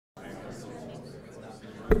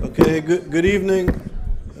Okay, good evening.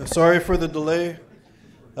 Sorry for the delay.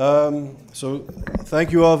 So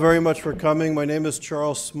thank you all very much for coming. My name is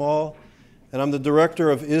Charles Small, and I'm the director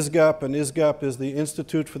of ISGAP, and ISGAP is the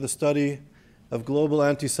Institute for the Study of Global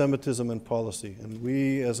Anti-Semitism and Policy. And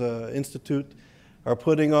we, as an institute, are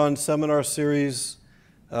putting on seminar series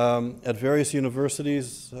at various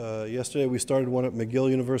universities. Yesterday we started one at McGill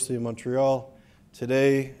University in Montreal.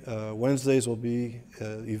 Today, Wednesdays, will be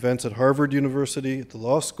events at Harvard University at the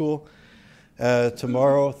law school.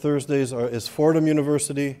 Tomorrow, Thursdays, is Fordham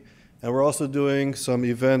University. And we're also doing some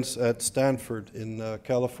events at Stanford in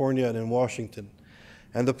California and in Washington.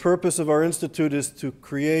 And the purpose of our institute is to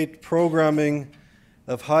create programming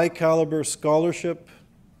of high caliber scholarship,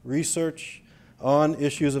 research on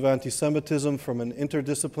issues of anti-Semitism from an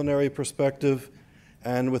interdisciplinary perspective,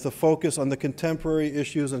 and with a focus on the contemporary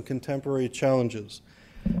issues and contemporary challenges.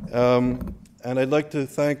 And I'd like to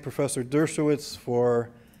thank Professor Dershowitz for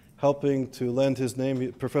helping to lend his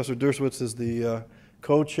name. Professor Dershowitz is the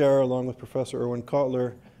co-chair, along with Professor Erwin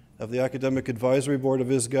Kotler, of the Academic Advisory Board of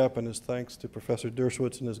ISGAP, and it's thanks to Professor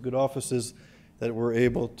Dershowitz and his good offices that we're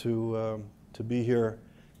able to be here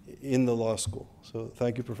in the law school. So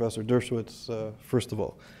thank you, Professor Dershowitz, first of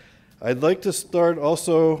all. I'd like to start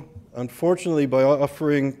also, unfortunately, by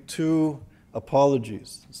offering two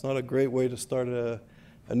apologies. It's not a great way to start a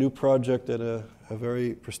new project at a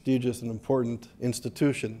very prestigious and important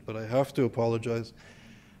institution, but I have to apologize.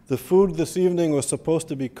 The food this evening was supposed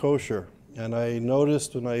to be kosher, and I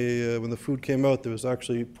noticed when the food came out, there was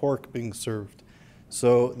actually pork being served.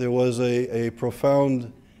 So there was a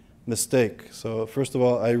profound mistake. So first of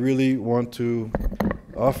all, I really want to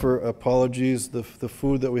offer apologies. The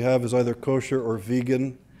food that we have is either kosher or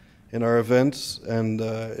vegan in our events, and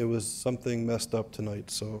it was something messed up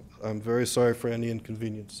tonight, so I'm very sorry for any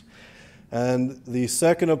inconvenience. And the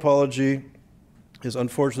second apology is,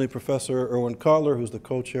 unfortunately, Professor Erwin Kotler, who's the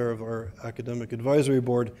co-chair of our Academic Advisory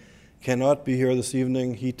Board, cannot be here this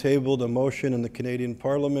evening. He tabled a motion in the Canadian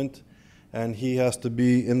Parliament, and he has to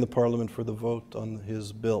be in the Parliament for the vote on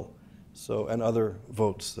his bill, so, and other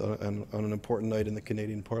votes on an important night in the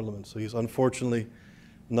Canadian Parliament. So he's unfortunately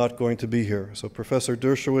not going to be here. So Professor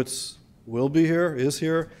Dershowitz will be here, is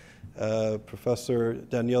here. Professor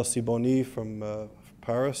Danielle Sibony from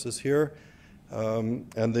Paris is here,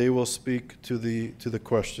 and they will speak to the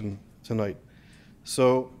question tonight.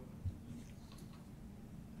 So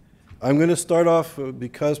I'm going to start off,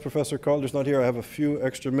 because Professor Kotler's not here, I have a few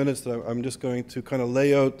extra minutes that I'm just going to kind of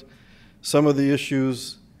lay out some of the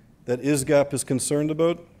issues that ISGAP is concerned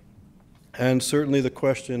about, and certainly the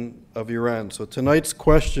question of Iran. So tonight's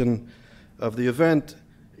question of the event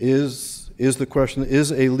is the question,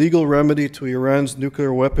 is a legal remedy to Iran's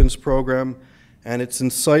nuclear weapons program and its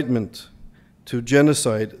incitement to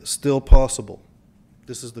genocide still possible?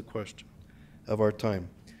 This is the question of our time.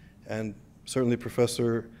 And certainly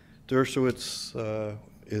Professor Dershowitz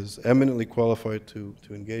is eminently qualified to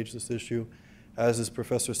engage this issue, as is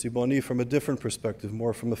Professor Sibony, from a different perspective,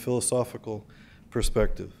 more from a philosophical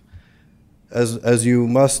perspective. As you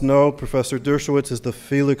must know, Professor Dershowitz is the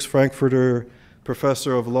Felix Frankfurter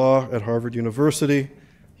Professor of Law at Harvard University.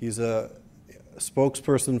 He's a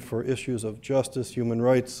spokesperson for issues of justice, human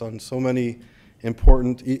rights, on so many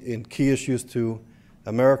important and key issues to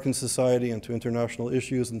American society and to international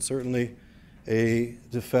issues, and certainly a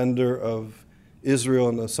defender of Israel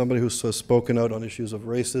and somebody who has spoken out on issues of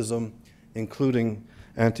racism, including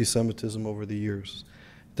anti-Semitism over the years.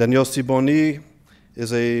 Danielle Sibony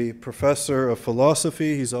is a professor of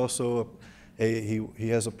philosophy. He's also he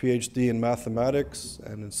has a PhD in mathematics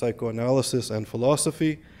and in psychoanalysis and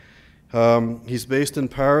philosophy. He's based in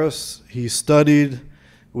Paris. He studied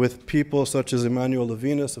with people such as Emmanuel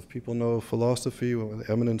Levinas, if people know philosophy, one of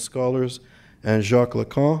the eminent scholars, and Jacques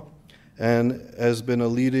Lacan, and has been a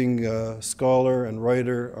leading scholar and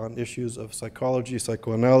writer on issues of psychology,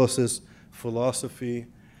 psychoanalysis, philosophy,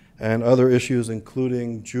 and other issues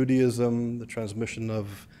including Judaism, the transmission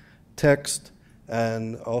of text,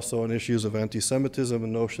 and also on issues of anti-Semitism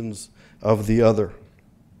and notions of the other.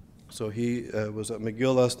 So he was at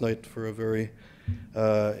McGill last night for a very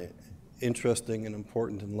interesting and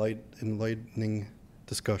important, enlightening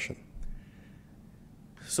discussion.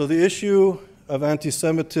 So the issue of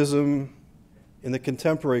anti-Semitism in the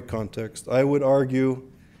contemporary context, I would argue,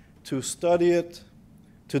 to study it,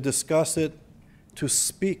 to discuss it, to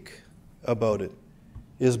speak about it,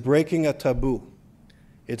 is breaking a taboo.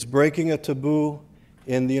 It's breaking a taboo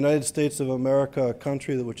in the United States of America, a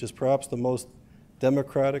country which is perhaps the most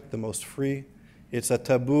democratic, the most free. It's a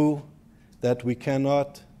taboo that we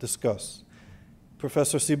cannot discuss.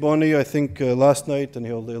 Professor Sibony, I think last night, and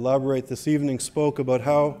he'll elaborate this evening, spoke about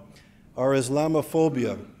how our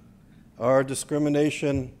Islamophobia, our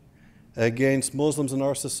discrimination against Muslims in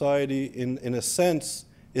our society, in a sense,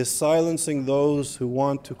 is silencing those who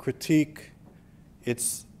want to critique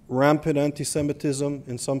its rampant anti-Semitism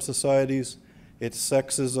in some societies, its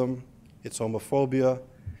sexism, its homophobia,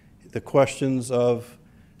 the questions of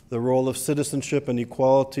the role of citizenship and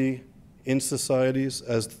equality in societies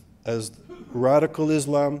as radical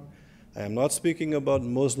Islam. I am not speaking about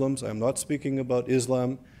Muslims, I am not speaking about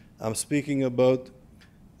Islam, I'm speaking about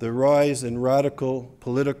the rise in radical,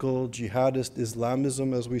 political, jihadist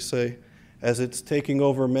Islamism, as we say, as it's taking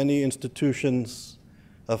over many institutions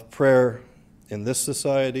of prayer in this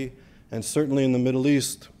society, and certainly in the Middle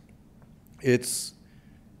East. It's,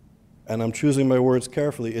 and I'm choosing my words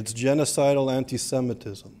carefully, it's genocidal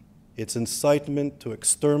anti-Semitism. Its incitement to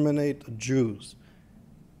exterminate Jews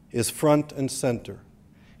is front and center.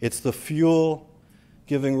 It's the fuel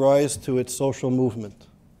giving rise to its social movement.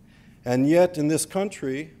 And yet, in this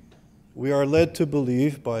country, we are led to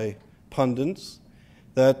believe by pundits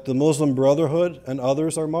that the Muslim Brotherhood and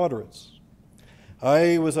others are moderates.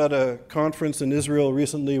 I was at a conference in Israel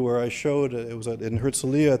recently where I showed, it was in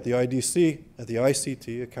Herzliya at the IDC, at the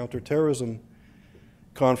ICT, a counterterrorism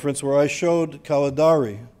conference, where I showed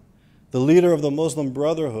Kaladari, the leader of the Muslim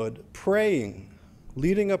Brotherhood, praying,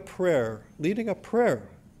 leading a prayer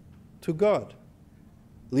to God,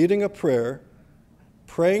 leading a prayer,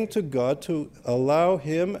 praying to God to allow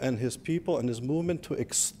him and his people and his movement to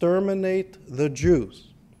exterminate the Jews,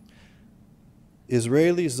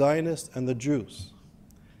 Israeli Zionists and the Jews.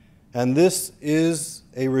 And this is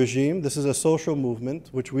a regime, this is a social movement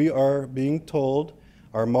which we are being told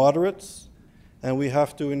are moderates and we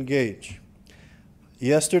have to engage.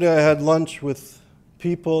 Yesterday I had lunch with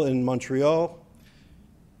people in Montreal,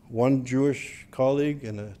 one Jewish colleague,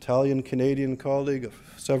 an Italian-Canadian colleague,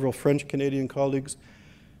 several French-Canadian colleagues,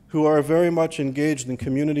 who are very much engaged in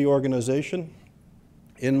community organization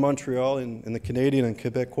in Montreal, in the Canadian and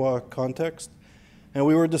Quebecois context. And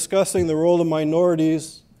we were discussing the role of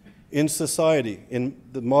minorities in society, in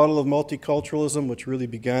the model of multiculturalism, which really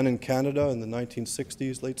began in Canada in the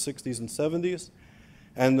 1960s, late 60s and 70s,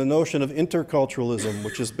 and the notion of interculturalism,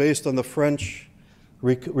 which is based on the French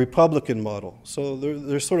Republican model. So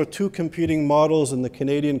there's sort of two competing models in the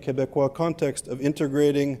Canadian Quebecois context of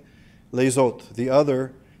integrating les autres, the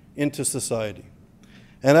other, into society.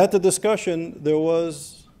 And at the discussion, there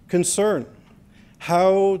was concern.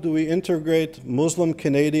 How do we integrate Muslim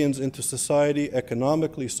Canadians into society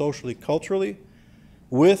economically, socially, culturally,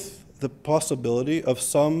 with the possibility of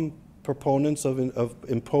some proponents of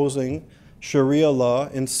imposing Sharia law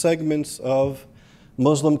in segments of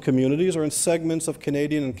Muslim communities or in segments of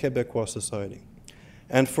Canadian and Quebecois society?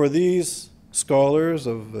 And for these scholars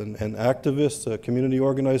and activists, community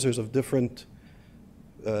organizers of different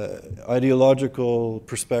ideological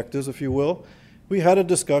perspectives, if you will, we had a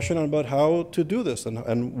discussion about how to do this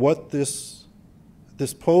and what this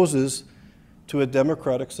poses to a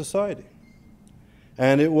democratic society.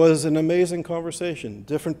 And it was an amazing conversation,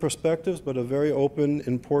 different perspectives, but a very open,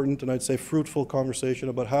 important, and I'd say fruitful conversation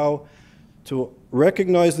about how to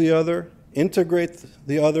recognize the other, integrate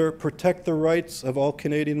the other, protect the rights of all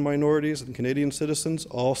Canadian minorities and Canadian citizens.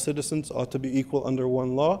 All citizens ought to be equal under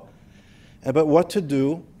one law. But what to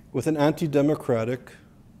do with an anti-democratic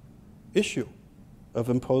issue of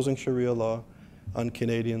imposing Sharia law on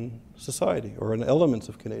Canadian society or on elements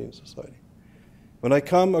of Canadian society. When I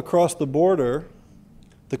come across the border,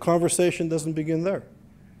 the conversation doesn't begin there.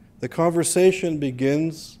 The conversation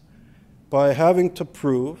begins by having to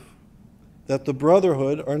prove that the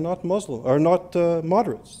Brotherhood are not Muslim, are not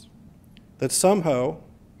moderates. That somehow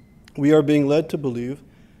we are being led to believe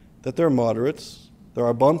that they're moderates, there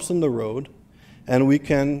are bumps in the road, and we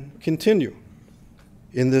can continue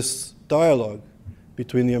in this dialogue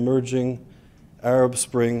between the emerging Arab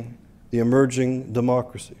Spring, the emerging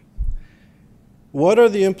democracy. What are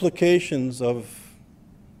the implications of,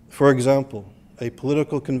 for example, a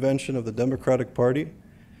political convention of the Democratic Party,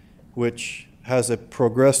 which has a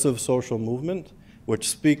progressive social movement, which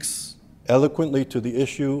speaks eloquently to the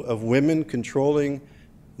issue of women controlling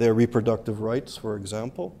their reproductive rights, for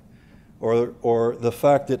example, or the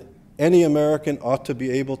fact that any American ought to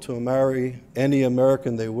be able to marry any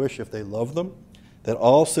American they wish if they love them, that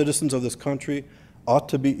all citizens of this country ought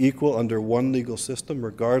to be equal under one legal system,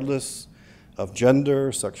 regardless of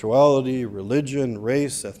gender, sexuality, religion,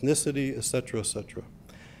 race, ethnicity, etc., etc.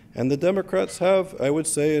 And the Democrats have, I would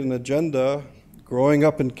say, an agenda growing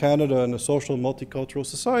up in Canada in a social multicultural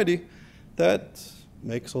society that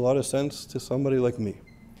makes a lot of sense to somebody like me.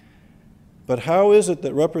 But how is it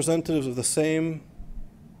that representatives of the same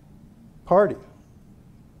party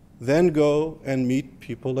then go and meet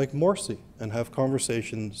people like Morsi and have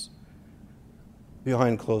conversations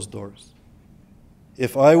behind closed doors?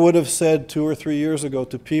 If I would have said 2 or 3 years ago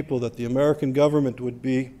to people that the American government would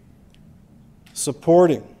be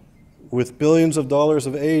supporting with billions of dollars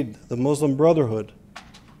of aid the Muslim Brotherhood,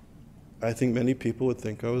 I think many people would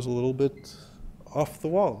think I was a little bit off the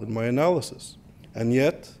wall in my analysis. And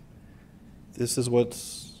yet, this is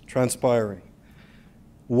what's transpiring.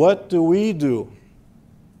 What do we do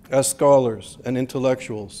as scholars and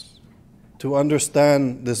intellectuals to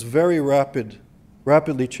understand this very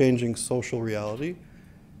rapidly changing social reality?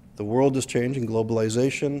 The world is changing,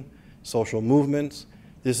 globalization, social movements.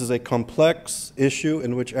 This is a complex issue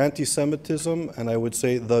in which anti-Semitism, and I would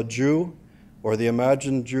say the Jew, or the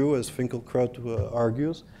imagined Jew, as Finkelkraut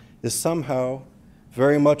argues, is somehow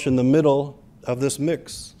very much in the middle of this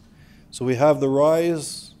mix. So we have the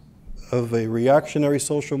rise of a reactionary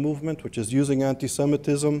social movement, which is using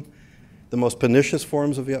anti-Semitism, the most pernicious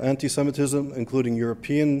forms of anti-Semitism, including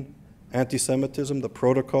European anti-Semitism, the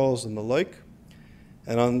protocols and the like.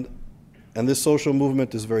 And this social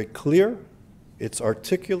movement is very clear, it's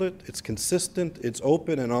articulate, it's consistent, it's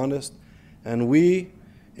open and honest, and we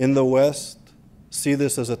in the West see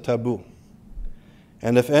this as a taboo.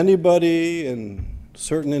 And if anybody in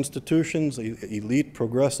certain institutions, elite,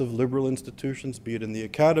 progressive, liberal institutions, be it in the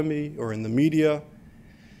academy or in the media,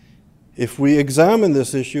 if we examine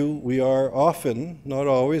this issue, we are often, not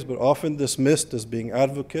always, but often dismissed as being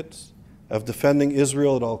advocates of defending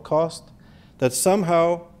Israel at all cost, that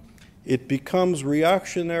somehow it becomes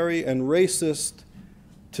reactionary and racist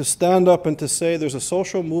to stand up and to say there's a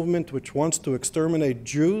social movement which wants to exterminate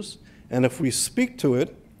Jews, and if we speak to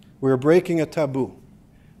it, we're breaking a taboo.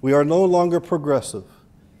 We are no longer progressive.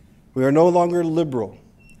 We are no longer liberal.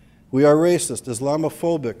 We are racist,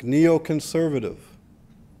 Islamophobic, neoconservative,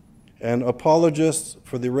 and apologists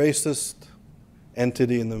for the racist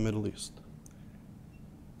entity in the Middle East.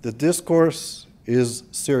 The discourse is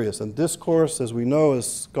serious, and discourse, as we know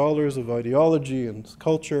as scholars of ideology and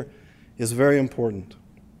culture, is very important.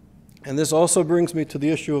 And this also brings me to the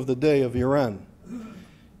issue of the day of Iran.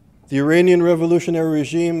 The Iranian revolutionary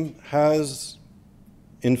regime has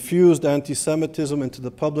infused anti-Semitism into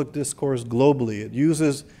the public discourse globally. It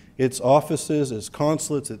uses its offices, its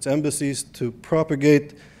consulates, its embassies to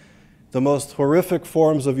propagate the most horrific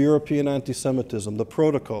forms of European anti-Semitism, the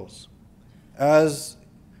protocols, as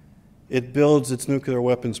it builds its nuclear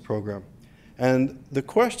weapons program. And the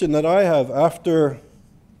question that I have after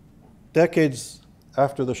decades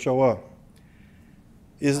after the Shoah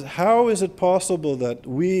is, how is it possible that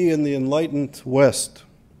we in the enlightened West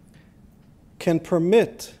can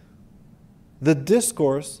permit the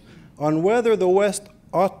discourse on whether the West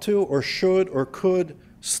ought to or should or could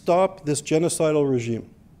stop this genocidal regime?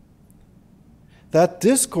 That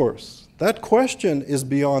discourse, that question is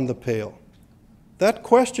beyond the pale. That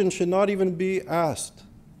question should not even be asked.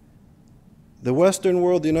 The Western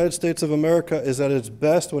world, the United States of America, is at its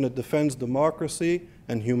best when it defends democracy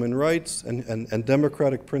and human rights and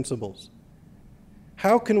democratic principles.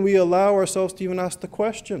 How can we allow ourselves to even ask the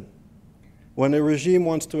question when a regime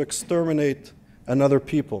wants to exterminate another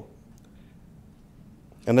people?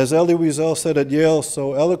 And as Elie Wiesel said at Yale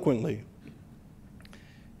so eloquently,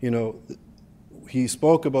 he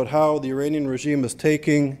spoke about how the Iranian regime is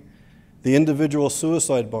taking the individual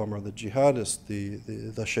suicide bomber, the jihadist,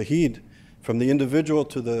 the shaheed, from the individual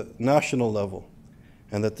to the national level,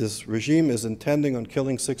 and that this regime is intending on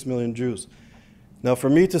killing 6 million Jews. Now, for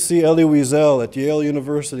me to see Elie Wiesel at Yale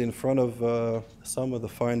University in front of some of the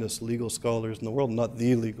finest legal scholars in the world, not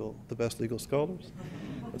the best legal scholars,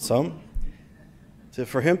 but some,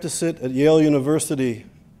 for him to sit at Yale University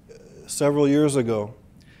several years ago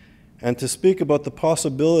and to speak about the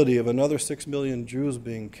possibility of another 6 million Jews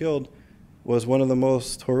being killed was one of the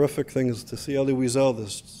most horrific things. To see Elie Wiesel,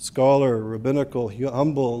 this scholar, rabbinical,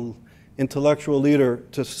 humble, intellectual leader,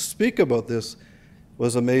 to speak about this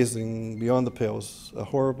was amazing, beyond the pale. It was a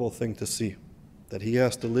horrible thing to see, that he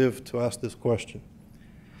has to live to ask this question.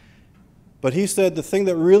 But he said the thing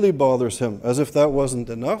that really bothers him, as if that wasn't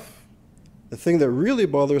enough, the thing that really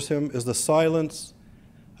bothers him is the silence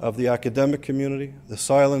of the academic community, the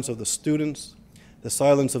silence of the students, the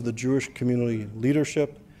silence of the Jewish community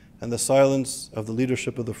leadership, and the silence of the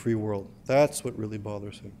leadership of the free world. That's what really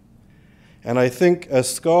bothers him. And I think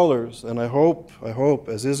as scholars, and I hope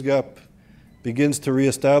as ISGAP begins to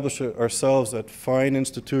reestablish ourselves at fine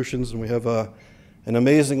institutions, and we have an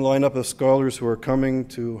amazing lineup of scholars who are coming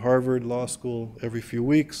to Harvard Law School every few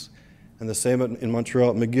weeks, and the same in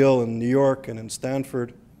Montreal, at McGill, in New York, and in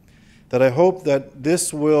Stanford, that I hope that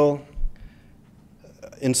this will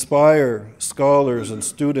inspire scholars and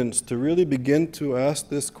students to really begin to ask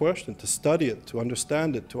this question, to study it, to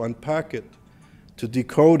understand it, to unpack it, to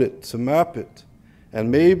decode it, to map it.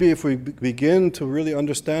 And maybe if we begin to really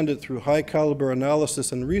understand it through high caliber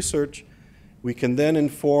analysis and research, we can then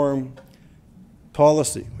inform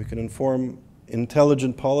policy. We can inform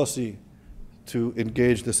intelligent policy to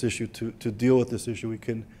engage this issue, to deal with this issue. We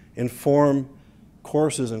can inform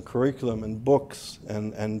courses and curriculum and books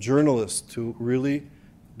and journalists to really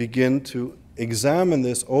begin to examine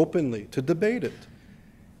this openly, to debate it.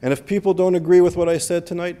 And if people don't agree with what I said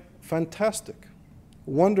tonight, fantastic,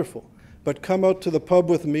 wonderful. But come out to the pub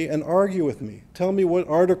with me and argue with me. Tell me what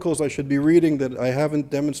articles I should be reading that I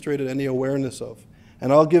haven't demonstrated any awareness of.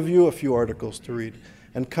 And I'll give you a few articles to read.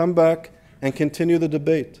 And come back and continue the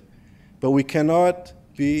debate. But we cannot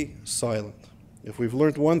be silent. If we've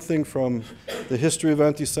learned one thing from the history of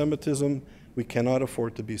anti-Semitism, we cannot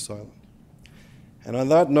afford to be silent. And on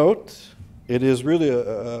that note, it is really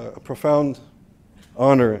a profound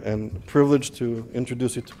honor and privilege to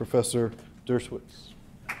introduce you to Professor Dershowitz.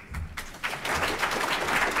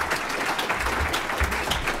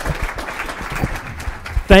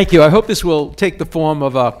 Thank you. I hope this will take the form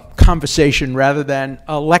of a conversation rather than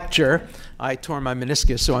a lecture. I tore my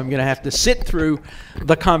meniscus, so I'm going to have to sit through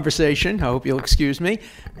the conversation. I hope you'll excuse me.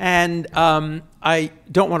 And I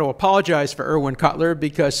don't want to apologize for Erwin Cutler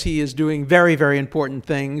because he is doing very, very important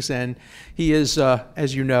things. And he is,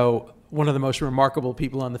 as you know, one of the most remarkable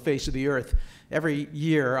people on the face of the earth. Every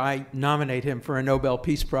year I nominate him for a Nobel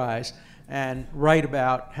Peace Prize and write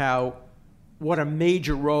about what a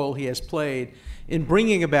major role he has played in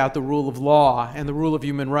bringing about the rule of law and the rule of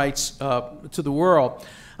human rights to the world.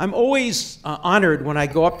 I'm always honored when I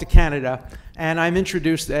go up to Canada and I'm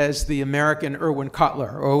introduced as the American Erwin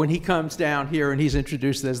Cutler, or when he comes down here and he's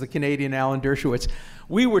introduced as the Canadian Alan Dershowitz.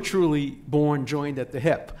 We were truly born joined at the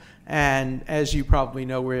hip. And as you probably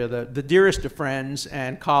know, we're the dearest of friends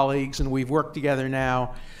and colleagues, and we've worked together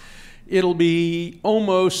now. It'll be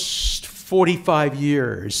almost 45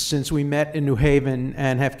 years since we met in New Haven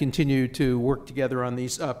and have continued to work together on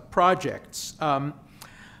these projects.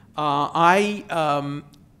 I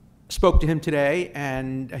spoke to him today,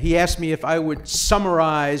 and he asked me if I would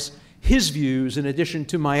summarize his views in addition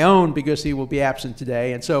to my own, because he will be absent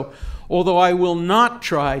today. And so, although I will not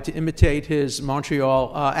try to imitate his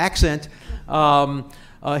Montreal accent,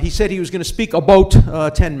 he said he was going to speak about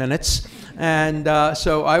 10 minutes. And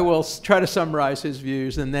so I will try to summarize his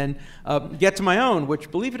views and then get to my own, which,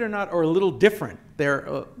 believe it or not, are a little different.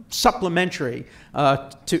 They're supplementary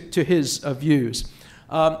to his views.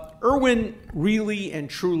 Erwin really and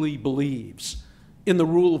truly believes in the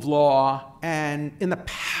rule of law and in the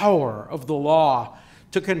power of the law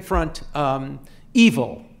to confront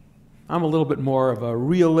evil. I'm a little bit more of a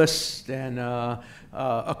realist and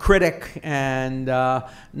a critic and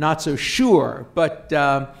not so sure, but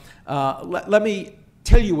let me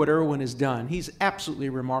tell you what Erwin has done. He's absolutely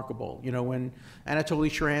remarkable. You know, when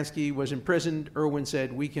Anatoly Sharansky was imprisoned, Erwin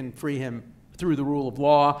said, we can free him through the rule of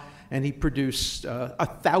law, and he produced a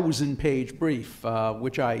 1,000-page brief,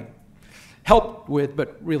 which I helped with,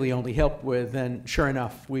 but really only helped with, and sure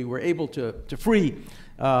enough, we were able to free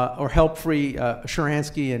or help free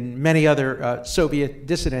Sharansky and many other Soviet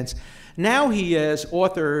dissidents. Now he has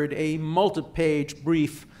authored a multi-page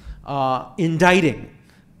brief indicting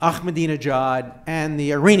Ahmadinejad and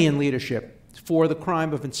the Iranian leadership for the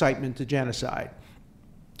crime of incitement to genocide.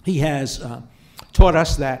 He has taught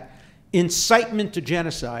us that incitement to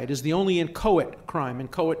genocide is the only inchoate crime.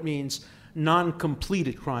 Inchoate means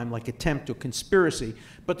non-completed crime, like attempt or conspiracy,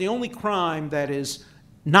 but the only crime that is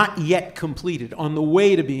not yet completed, on the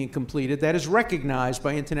way to being completed, that is recognized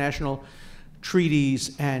by international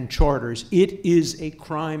treaties and charters. It is a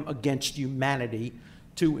crime against humanity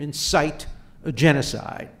to incite a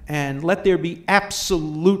genocide. And let there be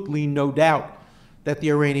absolutely no doubt that the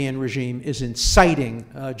Iranian regime is inciting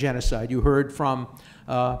genocide. You heard from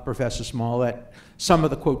Professor Small that some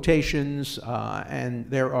of the quotations, and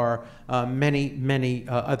there are many, many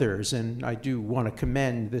others. And I do want to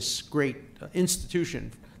commend this great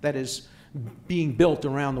institution that is being built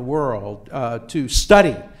around the world to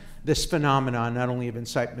study this phenomenon, not only of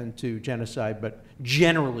incitement to genocide, but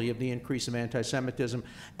generally of the increase of anti-Semitism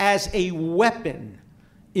as a weapon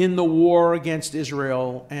in the war against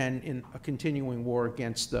Israel and in a continuing war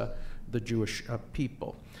against the Jewish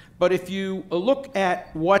people. But if you look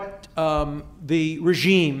at what the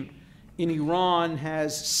regime in Iran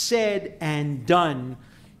has said and done,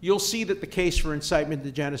 you'll see that the case for incitement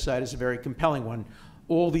to genocide is a very compelling one.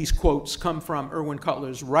 All these quotes come from Erwin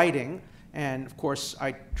Cutler's writing, And of course,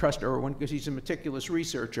 I trust Erwin because he's a meticulous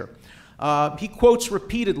researcher. He quotes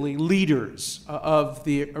repeatedly leaders of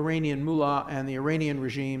the Iranian mullah and the Iranian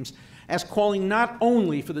regimes as calling not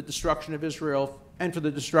only for the destruction of Israel and for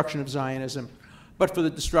the destruction of Zionism, but for the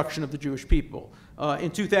destruction of the Jewish people.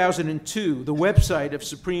 In 2002, the website of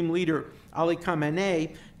Supreme Leader Ali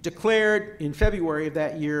Khamenei declared in February of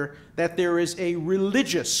that year that there is a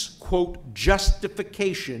religious, quote,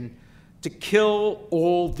 justification to kill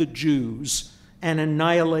all the Jews and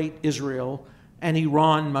annihilate Israel, and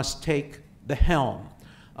Iran must take the helm.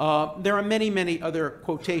 There are many, many other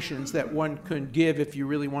quotations that one could give if you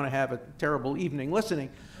really want to have a terrible evening listening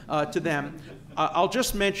to them. I'll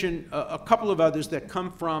just mention a couple of others that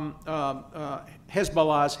come from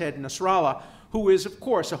Hezbollah's head Nasrallah, who is, of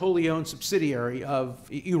course, a wholly owned subsidiary of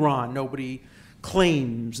Iran. Nobody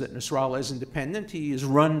claims that Nasrallah is independent. He is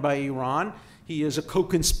run by Iran. He is a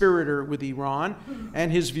co-conspirator with Iran, and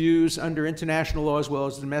his views under international law as well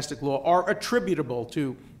as domestic law are attributable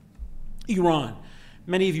to Iran.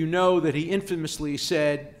 Many of you know that he infamously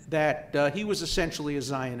said that he was essentially a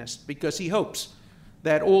Zionist because he hopes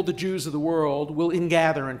that all the Jews of the world will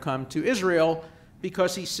ingather and come to Israel,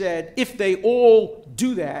 because he said, if they all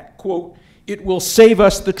do that, quote, it will save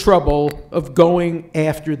us the trouble of going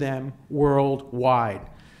after them worldwide.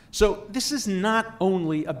 So this is not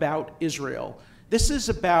only about Israel. This is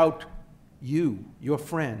about you, your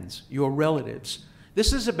friends, your relatives.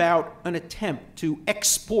 This is about an attempt to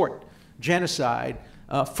export genocide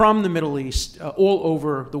from the Middle East all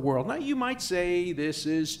over the world. Now, you might say this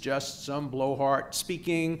is just some blowhard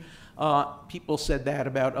speaking. People said that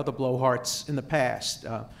about other blowhards in the past.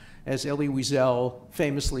 As Elie Wiesel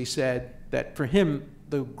famously said, that for him,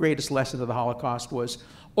 the greatest lesson of the Holocaust was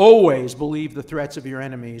always believe the threats of your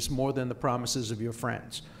enemies more than the promises of your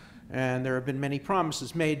friends. And there have been many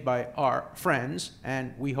promises made by our friends,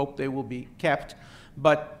 and we hope they will be kept,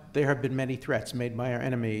 but there have been many threats made by our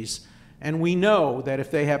enemies. And we know that if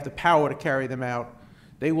they have the power to carry them out,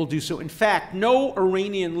 they will do so. In fact, no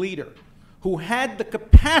Iranian leader who had the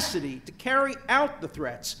capacity to carry out the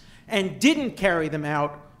threats and didn't carry them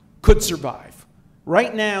out could survive.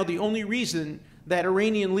 Right now, the only reason that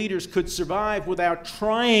Iranian leaders could survive without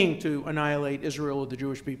trying to annihilate Israel or the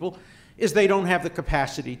Jewish people is they don't have the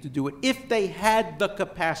capacity to do it. If they had the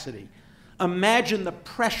capacity, imagine the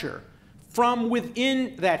pressure from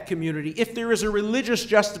within that community. If there is a religious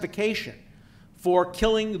justification for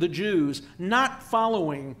killing the Jews, not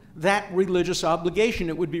following that religious obligation,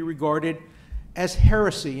 it would be regarded as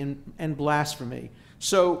heresy and blasphemy.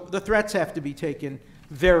 So the threats have to be taken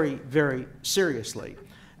very, very seriously.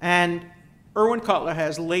 And Erwin Cutler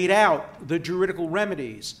has laid out the juridical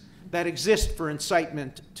remedies that exist for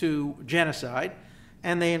incitement to genocide,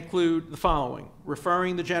 and they include the following: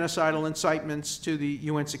 referring the genocidal incitements to the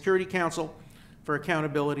UN Security Council for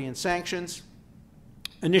accountability and sanctions,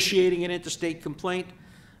 initiating an interstate complaint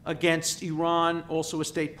against Iran, also a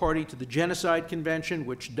state party to the Genocide Convention,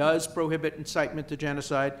 which does prohibit incitement to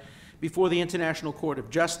genocide, before the International Court of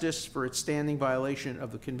Justice for its standing violation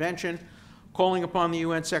of the convention, calling upon the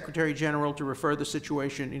UN Secretary General to refer the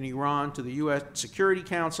situation in Iran to the UN Security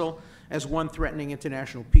Council as one threatening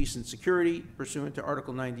international peace and security pursuant to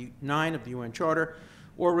Article 99 of the UN Charter,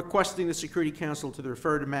 or requesting the Security Council to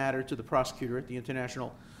refer the matter to the prosecutor at the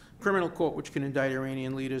International Criminal Court, which can indict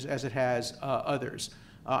Iranian leaders as it has others.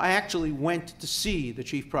 I actually went to see the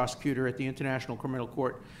chief prosecutor at the International Criminal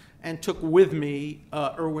Court and took with me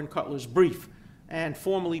Erwin Cutler's brief and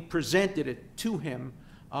formally presented it to him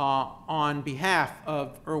on behalf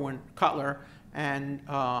of Erwin Cutler,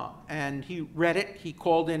 and he read it. He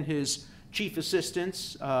called in his chief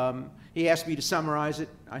assistants. He asked me to summarize it.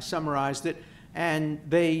 I summarized it, and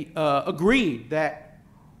they agreed that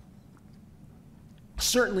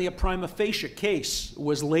certainly a prima facie case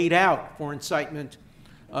was laid out for incitement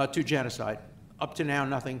to genocide. Up to now,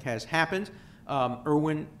 nothing has happened.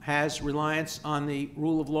 Erwin has reliance on the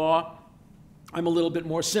rule of law. I'm a little bit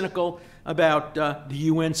more cynical about the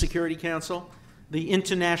UN Security Council. The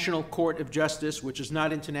International Court of Justice, which is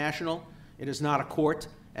not international, it is not a court,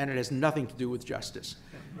 and it has nothing to do with justice.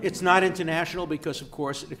 It's not international because, of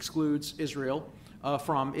course, it excludes Israel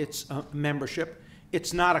from its membership.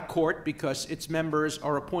 It's not a court because its members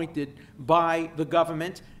are appointed by the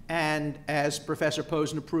government, and as Professor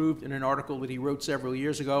Posen proved in an article that he wrote several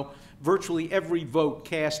years ago, virtually every vote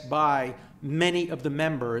cast by many of the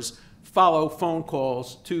members follow phone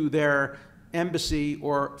calls to their embassy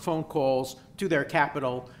or phone calls to their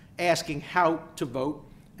capital asking how to vote,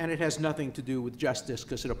 and it has nothing to do with justice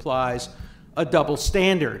because it applies a double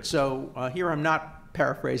standard. So here I'm not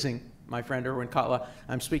paraphrasing my friend Erwin Cutler.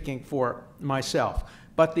 I'm speaking for myself.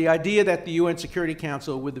 But the idea that the UN Security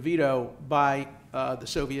Council, with the veto by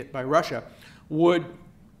by Russia, would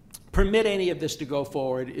permit any of this to go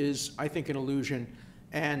forward is, I think, an illusion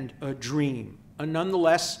and a dream.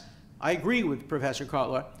 Nonetheless, I agree with Professor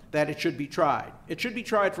Kotler that it should be tried. It should be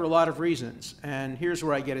tried for a lot of reasons, and here's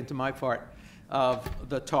where I get into my part of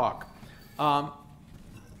the talk.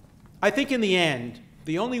 I think in the end,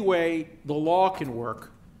 the only way the law can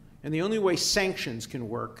work and the only way sanctions can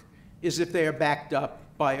work is if they are backed up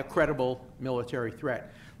by a credible military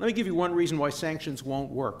threat. Let me give you one reason why sanctions won't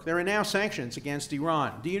work. There are now sanctions against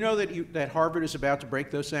Iran. Do you know that Harvard is about to break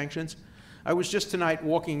those sanctions? I was just tonight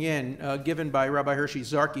walking in, given by Rabbi Hershey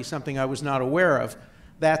Zarki something I was not aware of,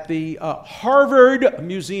 that the Harvard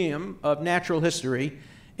Museum of Natural History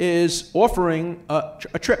is offering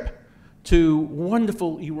a trip to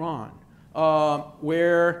wonderful Iran,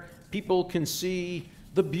 where people can see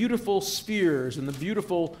the beautiful spheres and the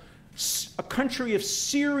beautiful, a country of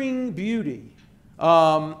searing beauty.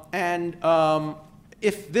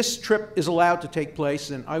 If this trip is allowed to take place,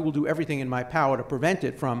 and I will do everything in my power to prevent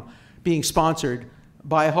it from being sponsored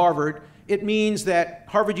by Harvard, it means that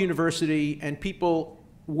Harvard University and people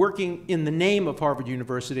working in the name of Harvard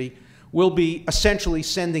University will be essentially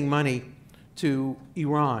sending money to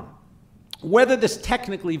Iran. Whether this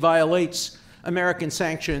technically violates American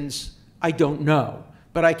sanctions, I don't know.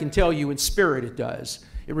 But I can tell you in spirit it does.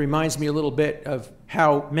 It reminds me a little bit of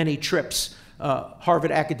how many trips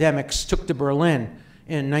Harvard academics took to Berlin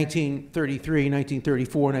in 1933,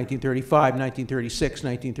 1934, 1935, 1936,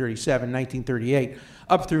 1937, 1938,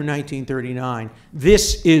 up through 1939.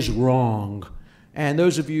 This is wrong. And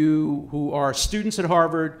those of you who are students at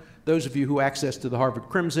Harvard, those of you who access to the Harvard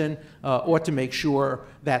Crimson, ought to make sure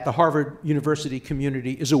that the Harvard University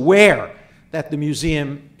community is aware that the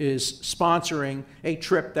museum is sponsoring a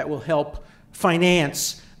trip that will help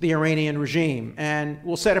finance the Iranian regime and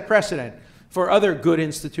will set a precedent for other good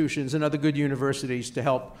institutions and other good universities to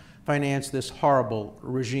help finance this horrible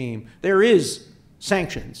regime. There is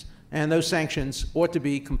sanctions, and those sanctions ought to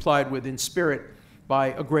be complied with in spirit by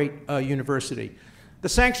a great university. The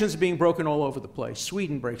sanctions are being broken all over the place.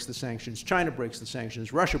 Sweden breaks the sanctions, China breaks the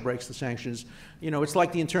sanctions, Russia breaks the sanctions. You know, it's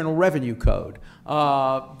like the Internal Revenue Code.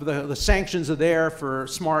 The sanctions are there for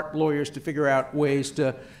smart lawyers to figure out ways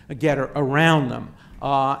to get around them.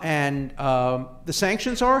 The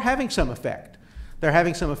sanctions are having some effect. They're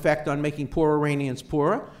having some effect on making poor Iranians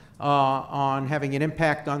poorer, on having an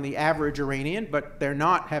impact on the average Iranian, but they're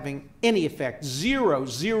not having any effect, zero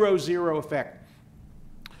effect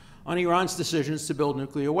on Iran's decisions to build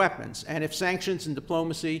nuclear weapons. And if sanctions and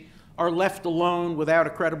diplomacy are left alone without a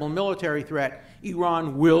credible military threat,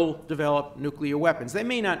 Iran will develop nuclear weapons. They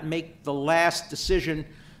may not make the last decision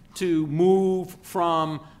to move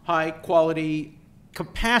from high-quality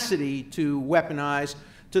capacity to weaponize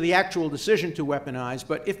to the actual decision to weaponize,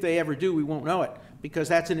 but if they ever do, we won't know it, because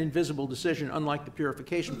that's an invisible decision, unlike the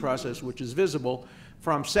purification process, which is visible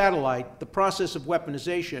from satellite. The process of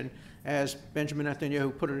weaponization, as Benjamin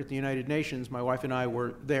Netanyahu put it at the United Nations, my wife and I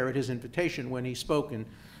were there at his invitation when he spoke and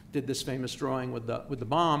did this famous drawing with the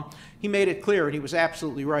bomb. He made it clear, and he was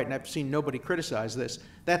absolutely right, and I've seen nobody criticize this,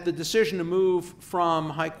 that the decision to move from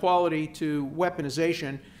high quality to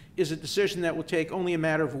weaponization is a decision that will take only a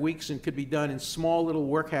matter of weeks and could be done in small little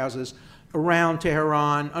workhouses around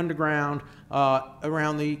Tehran, underground,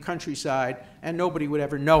 around the countryside, and nobody would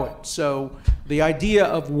ever know it. So the idea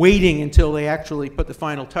of waiting until they actually put the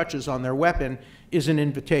final touches on their weapon is an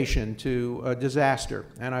invitation to a disaster,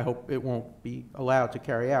 and I hope it won't be allowed to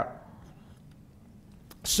carry out.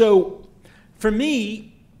 So for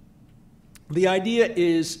me, the idea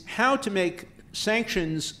is how to make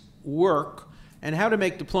sanctions work and how to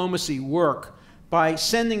make diplomacy work by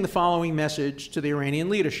sending the following message to the Iranian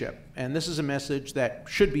leadership. And this is a message that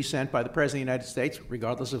should be sent by the President of the United States,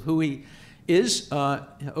 regardless of who he is,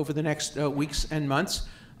 over the next weeks and months.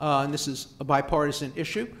 And this is a bipartisan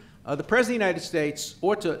issue. The President of the United States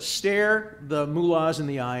ought to stare the mullahs in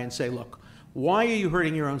the eye and say, look, why are you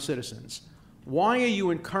hurting your own citizens? Why are you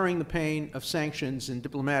incurring the pain of sanctions and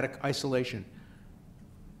diplomatic isolation?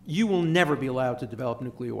 You will never be allowed to develop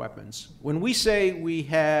nuclear weapons. When we say we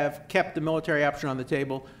have kept the military option on the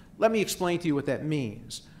table, let me explain to you what that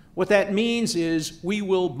means. What that means is we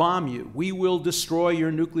will bomb you. We will destroy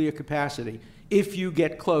your nuclear capacity if you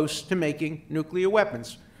get close to making nuclear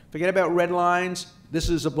weapons. Forget about red lines. This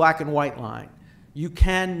is a black and white line. You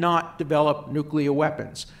cannot develop nuclear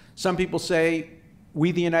weapons. Some people say,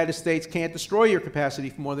 we, the United States, can't destroy your capacity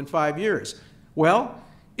for more than 5 years. Well,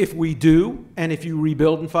 if we do, and if you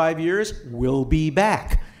rebuild in 5 years, we'll be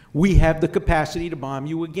back. We have the capacity to bomb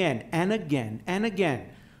you again and again and again.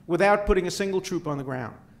 without putting a single troop on the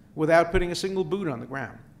ground, without putting a single boot on the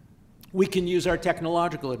ground. We can use our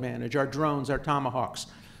technological advantage, our drones, our tomahawks,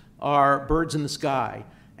 our birds in the sky,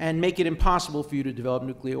 and make it impossible for you to develop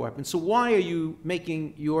nuclear weapons. So why are you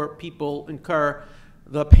making your people incur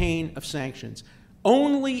the pain of sanctions?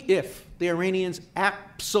 Only if the Iranians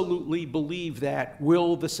absolutely believe that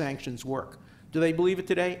will the sanctions work. Do they believe it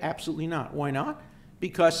today? Absolutely not. Why not?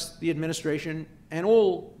 Because the administration and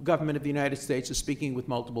all government of the United States is speaking with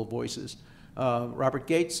multiple voices. Robert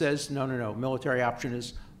Gates says, no, no, no, military option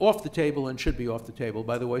is off the table and should be off the table.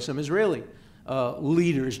 By the way, some Israeli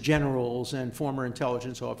leaders, generals, and former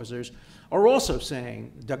intelligence officers are also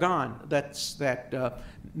saying, Dagan, that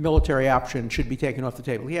military option should be taken off the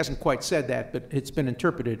table. He hasn't quite said that, but it's been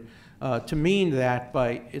interpreted to mean that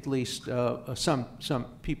by at least some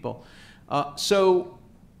people. So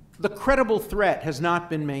the credible threat has not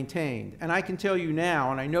been maintained. And I can tell you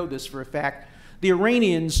now, and I know this for a fact, the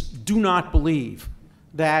Iranians do not believe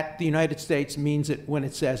that the United States means it when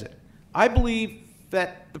it says it. I believe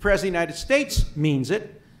that the President of the United States means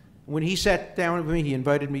it. When he sat down with me, he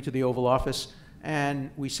invited me to the Oval Office,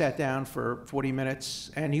 and we sat down for 40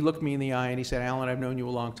 minutes, and he looked me in the eye and he said, Alan, I've known you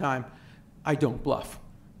a long time. I don't bluff.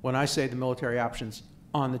 When I say the military option's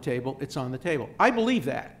on the table, it's on the table. I believe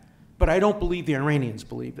that, but I don't believe the Iranians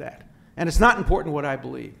believe that. And it's not important what I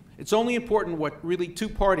believe. It's only important what really two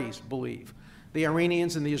parties believe, the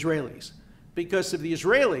Iranians and the Israelis. Because if the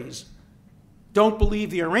Israelis don't believe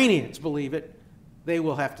the Iranians believe it, they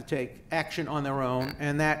will have to take action on their own,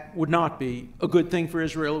 and that would not be a good thing for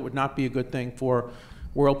Israel. It would not be a good thing for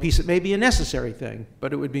world peace. It may be a necessary thing,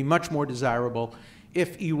 but it would be much more desirable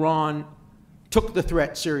if Iran took the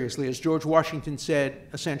threat seriously. As George Washington said,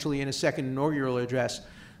 essentially in his second inaugural address,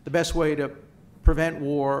 the best way to prevent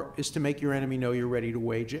war is to make your enemy know you're ready to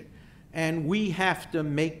wage it. And we have to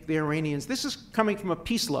make the Iranians, this is coming from a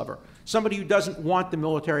peace lover, somebody who doesn't want the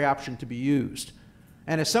military option to be used.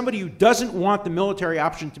 And as somebody who doesn't want the military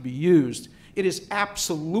option to be used, it is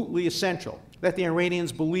absolutely essential that the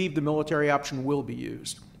Iranians believe the military option will be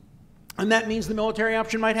used. And that means the military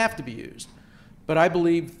option might have to be used. But I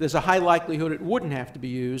believe there's a high likelihood it wouldn't have to be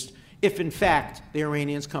used if, in fact, the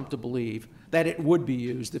Iranians come to believe that it would be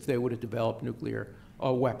used if they would have developed nuclear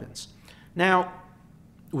weapons. Now,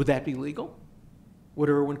 would that be legal? Would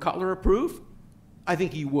Irwin Cutler approve? I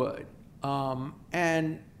think he would.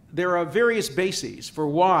 And there are various bases for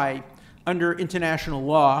why, under international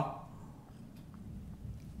law,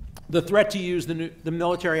 the threat to use the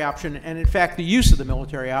military option, and in fact the use of the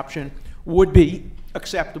military option, would be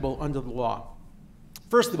acceptable under the law.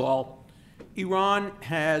 First of all, Iran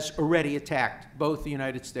has already attacked both the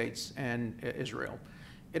United States and Israel.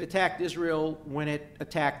 It attacked Israel when it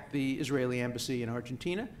attacked the Israeli embassy in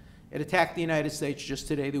Argentina. It attacked the United States just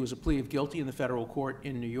today. There was a plea of guilty in the federal court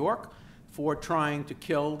in New York for trying to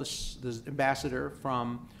kill the ambassador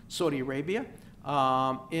from Saudi Arabia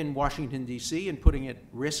in Washington, D.C., and putting at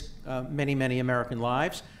risk many, many American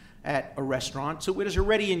lives at a restaurant. So it is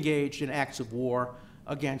already engaged in acts of war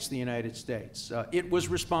against the United States. It was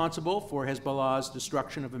responsible for Hezbollah's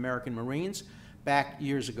destruction of American Marines back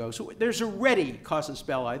years ago. So there's already casus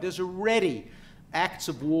belli, there's already acts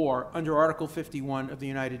of war under Article 51 of the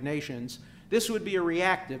United Nations. This would be a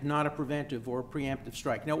reactive, not a preventive or a preemptive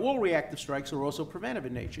strike. Now, all reactive strikes are also preventive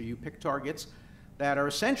in nature. You pick targets that are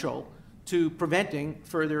essential to preventing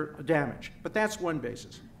further damage. But that's one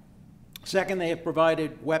basis. Second, they have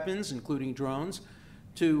provided weapons, including drones,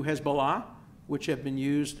 to Hezbollah, which have been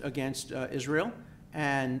used against Israel.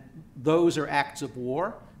 And those are acts of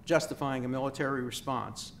war, justifying a military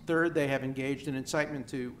response. Third, they have engaged in incitement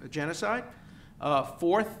to genocide.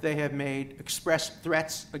 Fourth, they have made express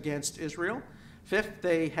threats against Israel. Fifth,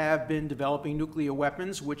 they have been developing nuclear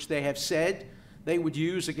weapons, which they have said they would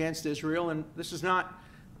use against Israel. And this is not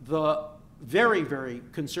the very, very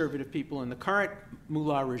conservative people in the current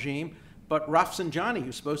mullah regime, but Rafsanjani,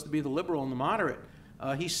 who's supposed to be the liberal and the moderate.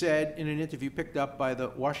 He said in an interview picked up by the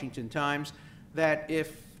Washington Times that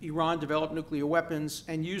if Iran developed nuclear weapons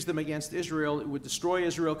and used them against Israel, it would destroy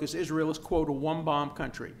Israel because Israel is, quote, a one-bomb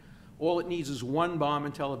country. All it needs is one bomb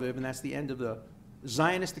in Tel Aviv, and that's the end of the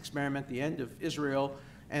Zionist experiment, the end of Israel,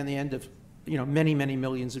 and the end of many, many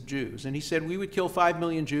millions of Jews. And he said we would kill 5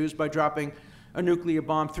 million Jews by dropping a nuclear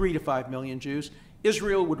bomb, 3 to 5 million Jews.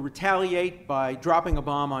 Israel would retaliate by dropping a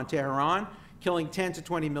bomb on Tehran, killing 10 to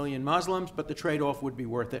 20 million Muslims, but the trade-off would be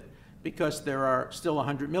worth it because there are still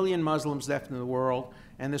 100 million Muslims left in the world,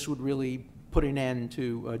 and this would really put an end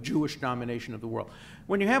to Jewish domination of the world.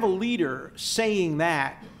 When you have a leader saying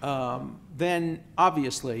that, then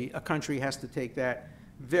obviously a country has to take that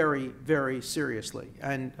very, very seriously.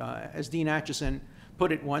 And as Dean Acheson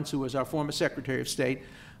put it once, who was our former Secretary of State,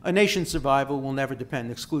 a nation's survival will never depend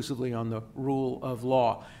exclusively on the rule of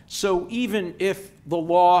law. So even if the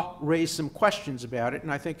law raised some questions about it,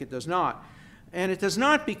 and I think it does not, and it does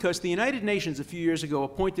not because the United Nations a few years ago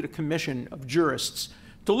appointed a commission of jurists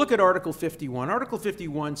to look at Article 51. Article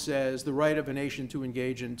 51 says the right of a nation to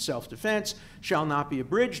engage in self-defense shall not be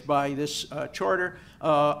abridged by this charter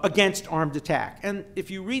against armed attack. And if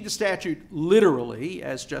you read the statute literally,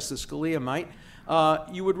 as Justice Scalia might,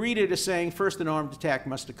 you would read it as saying first an armed attack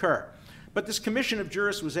must occur. But this commission of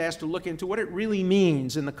jurists was asked to look into what it really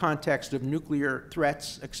means in the context of nuclear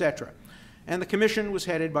threats, etc. And the commission was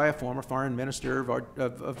headed by a former foreign minister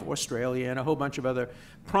of Australia and a whole bunch of other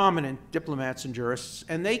prominent diplomats and jurists.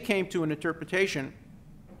 And they came to an interpretation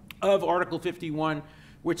of Article 51,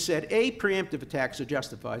 which said, A, preemptive attacks are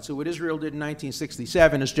justified. So what Israel did in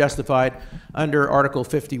 1967 is justified under Article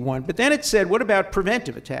 51. But then it said, what about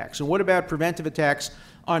preventive attacks? And what about preventive attacks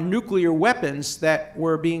on nuclear weapons that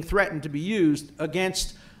were being threatened to be used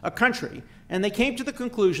against a country? And they came to the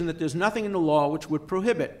conclusion that there's nothing in the law which would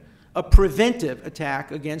prohibit a preventive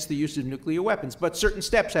attack against the use of nuclear weapons. But certain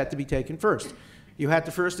steps had to be taken first. You had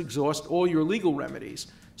to first exhaust all your legal remedies.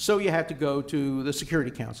 So you had to go to the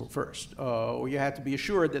Security Council first, or you had to be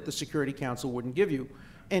assured that the Security Council wouldn't give you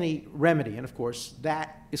any remedy. And of course,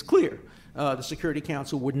 that is clear. The Security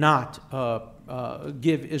Council would not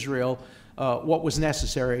give Israel what was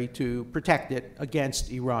necessary to protect it against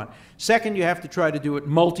Iran. Second, you have to try to do it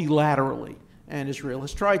multilaterally. And Israel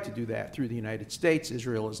has tried to do that through the United States.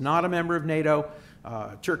 Israel is not a member of NATO.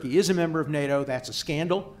 Turkey is a member of NATO. That's a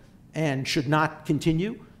scandal and should not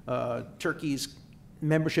continue. Turkey's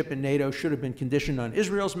membership in NATO should have been conditioned on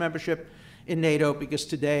Israel's membership in NATO because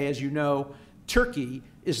today, as you know, Turkey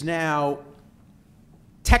is now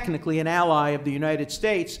technically an ally of the United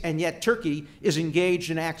States, and yet Turkey is engaged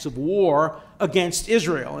in acts of war against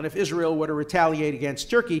Israel. And if Israel were to retaliate against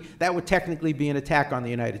Turkey, that would technically be an attack on the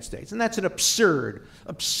United States. And that's an absurd,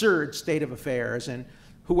 absurd state of affairs. And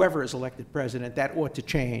whoever is elected president, that ought to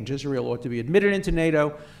change. Israel ought to be admitted into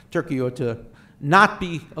NATO. Turkey ought to not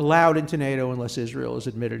be allowed into NATO unless Israel is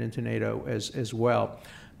admitted into NATO as well.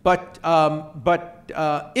 But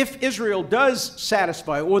if Israel does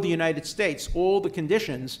satisfy, or the United States, all the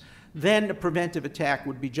conditions, then a preventive attack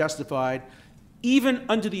would be justified, even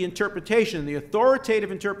under the interpretation, the authoritative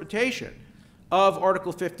interpretation of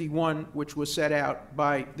Article 51, which was set out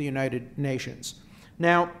by the United Nations.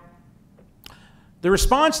 Now, the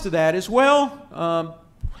response to that is, well,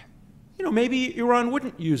 you know, maybe Iran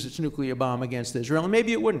wouldn't use its nuclear bomb against Israel, and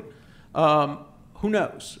maybe it wouldn't. Who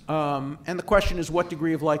knows? And the question is, what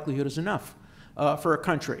degree of likelihood is enough for a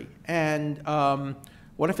country? And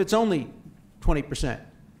what if it's only 20%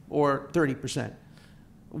 or 30%?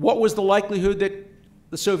 What was the likelihood that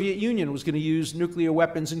the Soviet Union was going to use nuclear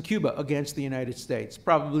weapons in Cuba against the United States?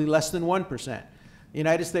 Probably less than 1%. The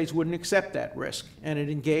United States wouldn't accept that risk, and it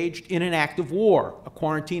engaged in an act of war. A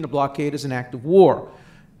quarantine, a blockade is an act of war.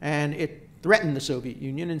 And it threatened the Soviet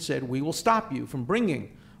Union and said, we will stop you from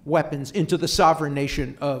bringing weapons into the sovereign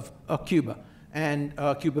nation of Cuba. And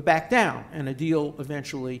Cuba backed down, and a deal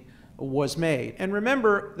eventually was made. And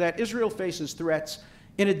remember that Israel faces threats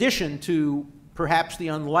in addition to perhaps the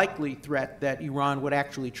unlikely threat that Iran would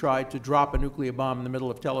actually try to drop a nuclear bomb in the middle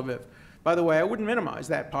of Tel Aviv. By the way, I wouldn't minimize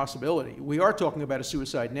that possibility. We are talking about a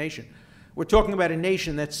suicide nation. We're talking about a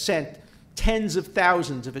nation that sent tens of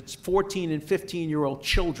thousands of its 14 and 15-year-old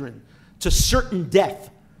children to certain death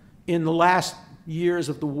in the last years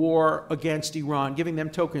of the war against Iran, giving them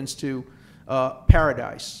tokens to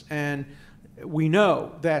paradise. And we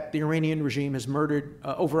know that the Iranian regime has murdered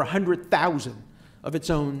over 100,000 of its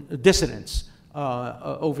own dissidents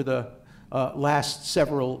over the last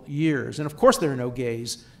several years. And of course there are no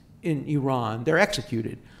gays in Iran. They're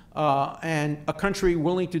executed. And a country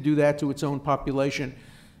willing to do that to its own population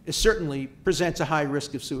certainly presents a high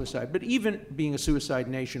risk of suicide. But even being a suicide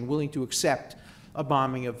nation, willing to accept a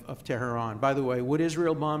bombing of Tehran. By the way, would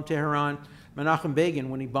Israel bomb Tehran? Menachem Begin,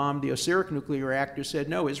 when he bombed the Osirak nuclear reactor, said,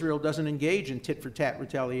 no, Israel doesn't engage in tit-for-tat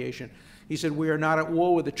retaliation. He said, we are not at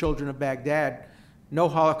war with the children of Baghdad. No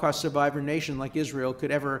Holocaust survivor nation like Israel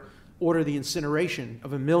could ever order the incineration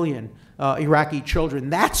of 1 million Iraqi children.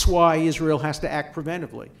 That's why Israel has to act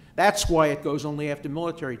preventively. That's why it goes only after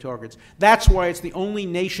military targets. That's why it's the only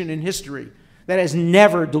nation in history that has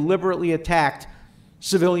never deliberately attacked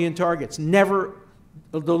civilian targets, never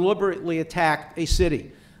deliberately attacked a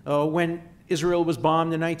city. When Israel was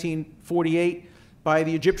bombed in 1948 by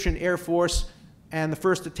the Egyptian Air Force, and the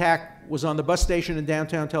first attack was on the bus station in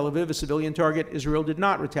downtown Tel Aviv, a civilian target, Israel did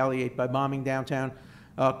not retaliate by bombing downtown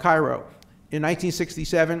Cairo. In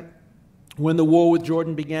 1967, When the war with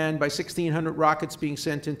Jordan began, by 1,600 rockets being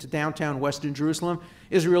sent into downtown Western Jerusalem,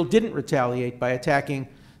 Israel didn't retaliate by attacking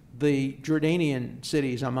the Jordanian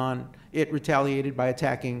cities, Amman. It retaliated by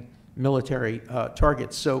attacking military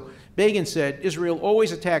targets. So Begin said Israel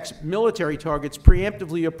always attacks military targets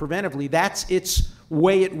preemptively or preventively. That's its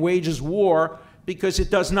way it wages war, because it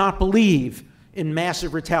does not believe in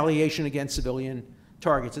massive retaliation against civilian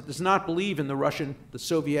targets. It does not believe in the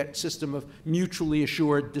Soviet system of mutually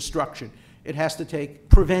assured destruction. It has to take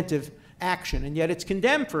preventive action, and yet it's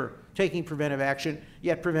condemned for taking preventive action,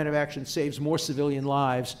 yet preventive action saves more civilian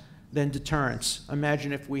lives than deterrence.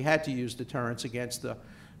 Imagine if we had to use deterrence against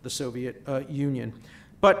the Soviet Union.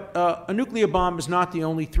 But a nuclear bomb is not the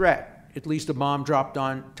only threat. At least a bomb dropped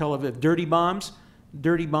on Tel Aviv. Dirty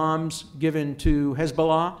bombs given to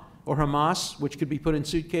Hezbollah or Hamas, which could be put in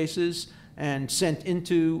suitcases and sent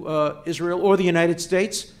into Israel or the United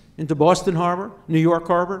States, into Boston Harbor, New York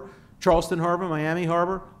Harbor, Charleston Harbor, Miami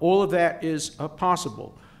Harbor. All of that is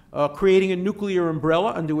possible. Creating a nuclear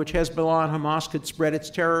umbrella under which Hezbollah and Hamas could spread its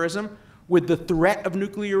terrorism with the threat of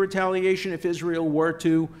nuclear retaliation if Israel were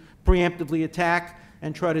to preemptively attack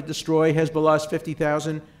and try to destroy Hezbollah's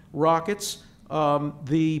 50,000 rockets.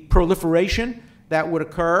 The proliferation that would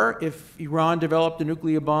occur if Iran developed a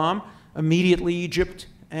nuclear bomb, immediately Egypt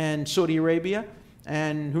and Saudi Arabia,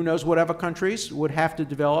 and who knows what other countries would have to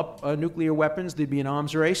develop nuclear weapons. There'd be an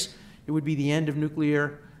arms race. It would be the end of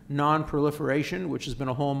nuclear non-proliferation, which has been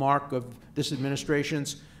a hallmark of this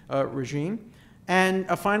administration's regime. And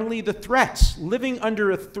finally, the threats. Living under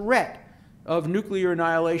a threat of nuclear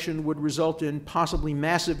annihilation would result in possibly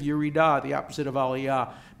massive yeridah, the opposite of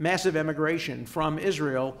aliyah, massive emigration from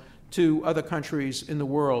Israel to other countries in the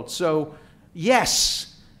world. So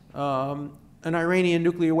yes, an Iranian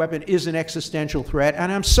nuclear weapon is an existential threat,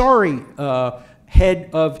 and I'm sorry, head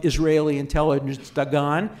of Israeli intelligence,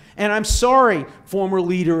 Dagan, and I'm sorry, former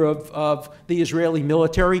leader of the Israeli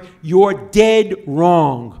military, you're dead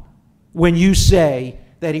wrong when you say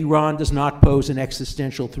that Iran does not pose an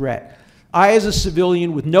existential threat. I, as a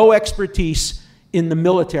civilian with no expertise in the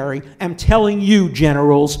military, am telling you,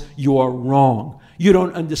 generals, you're wrong. You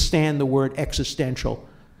don't understand the word existential.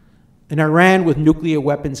 An Iran with nuclear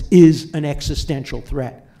weapons is an existential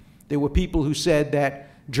threat. There were people who said that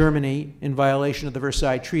Germany, in violation of the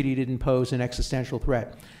Versailles Treaty, didn't pose an existential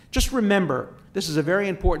threat. Just remember, this is a very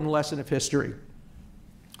important lesson of history.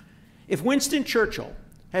 If Winston Churchill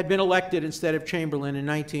had been elected instead of Chamberlain in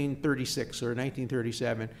 1936 or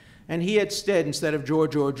 1937, and he had said, instead of war,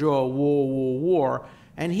 war,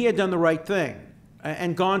 and he had done the right thing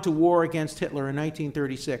and gone to war against Hitler in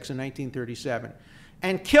 1936 and 1937,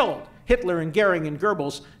 and killed Hitler and Goering and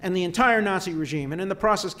Goebbels and the entire Nazi regime, and in the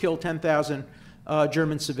process killed 10,000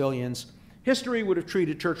 German civilians, history would have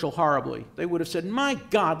treated Churchill horribly. They would have said, my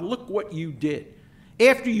God, look what you did.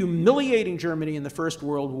 After humiliating Germany in the First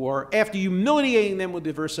World War, after humiliating them with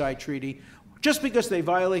the Versailles Treaty, just because they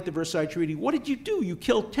violate the Versailles Treaty, what did you do? You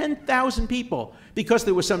killed 10,000 people because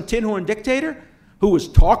there was some tin horn dictator who was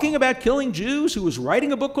talking about killing Jews, who was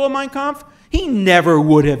writing a book called Mein Kampf. He never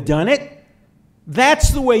would have done it. That's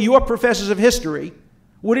the way your professors of history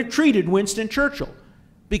would have treated Winston Churchill,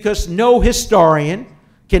 because no historian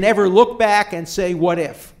can ever look back and say, what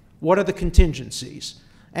if? What are the contingencies?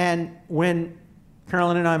 And when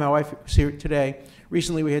Carolyn and I, my wife, was here today,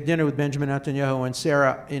 recently we had dinner with Benjamin Netanyahu and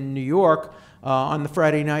Sarah in New York on the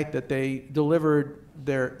Friday night that they delivered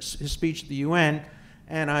his speech to the UN.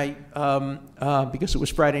 And I, because it was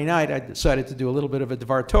Friday night, I decided to do a little bit of a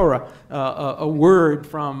Dvar Torah, a word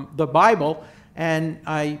from the Bible. And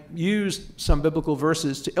I used some biblical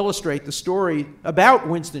verses to illustrate the story about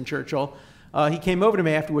Winston Churchill. He came over to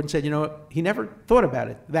me afterward and said, you know, he never thought about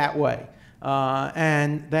it that way.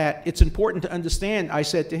 And that it's important to understand, I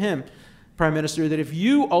said to him, Prime Minister, that if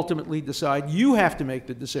you ultimately decide you have to make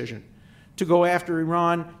the decision to go after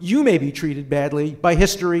Iran, you may be treated badly by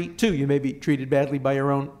history, too. You may be treated badly by your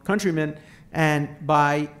own countrymen and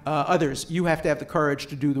by others. You have to have the courage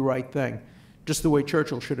to do the right thing, just the way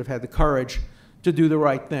Churchill should have had the courage to do the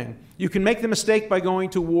right thing. You can make the mistake by going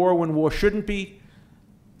to war when war shouldn't be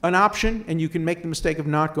an option, and you can make the mistake of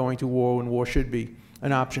not going to war when war should be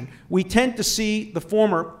an option. We tend to see the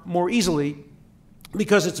former more easily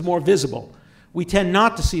because it's more visible. We tend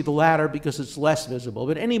not to see the latter because it's less visible.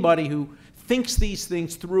 But anybody who thinks these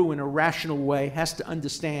things through in a rational way has to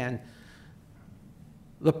understand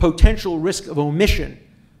the potential risk of omission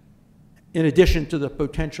in addition to the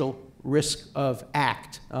potential risk of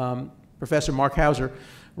act. Professor Mark Hauser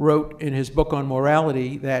wrote in his book on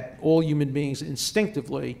morality that all human beings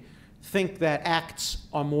instinctively think that acts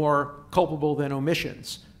are more culpable than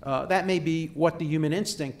omissions. That may be what the human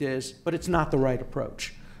instinct is, but it's not the right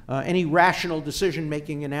approach. Any rational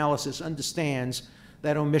decision-making analysis understands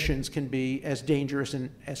that omissions can be as dangerous and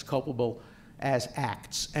as culpable as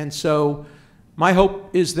acts. And so my hope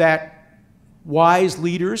is that wise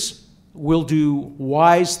leaders will do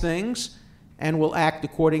wise things and will act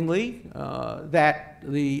accordingly, that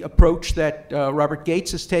the approach that Robert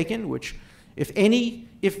Gates has taken, which if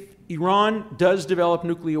Iran does develop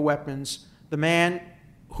nuclear weapons, the man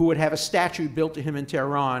who would have a statue built to him in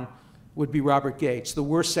Tehran would be Robert Gates, the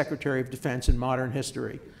worst Secretary of Defense in modern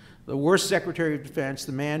history. The worst Secretary of Defense,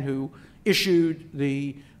 the man who issued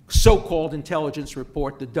the so-called intelligence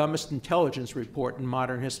report, the dumbest intelligence report in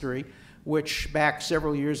modern history, which back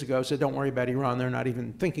several years ago said, don't worry about Iran, they're not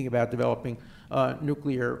even thinking about developing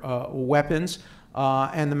nuclear weapons,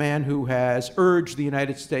 and the man who has urged the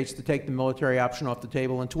United States to take the military option off the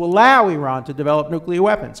table and to allow Iran to develop nuclear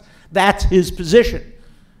weapons. That's his position.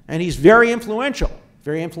 And he's very influential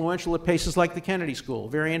at places like the Kennedy School,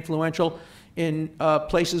 very influential in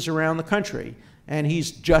places around the country. And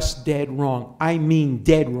he's just dead wrong. I mean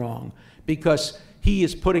dead wrong, because he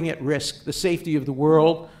is putting at risk the safety of the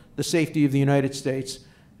world, the safety of the United States,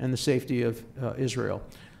 and the safety of Israel.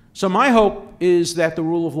 So my hope is that the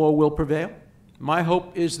rule of law will prevail. My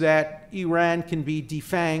hope is that Iran can be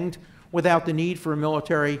defanged without the need for a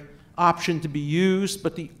military option to be used,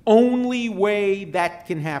 but the only way that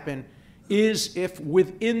can happen is if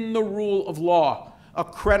within the rule of law a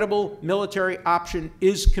credible military option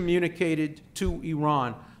is communicated to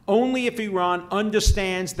Iran. Only if Iran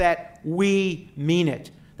understands that we mean it,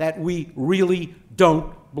 that we really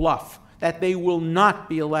don't bluff, that they will not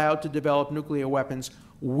be allowed to develop nuclear weapons,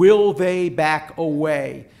 will they back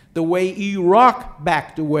away the way Iraq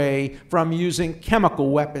backed away from using chemical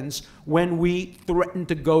weapons when we threatened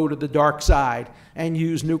to go to the dark side and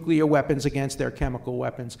use nuclear weapons against their chemical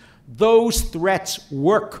weapons. Those threats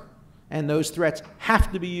work, and those threats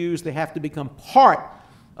have to be used. They have to become part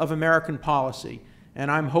of American policy.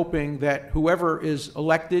 And I'm hoping that whoever is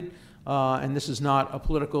elected, and this is not a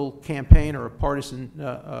political campaign or a partisan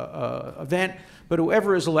event, but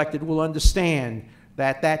whoever is elected will understand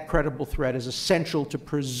that that credible threat is essential to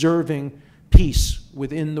preserving peace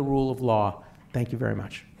within the rule of law. Thank you very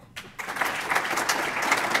much.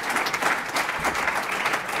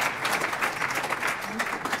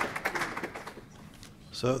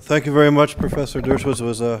 So thank you very much, Professor Dershowitz. It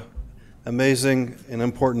was an amazing and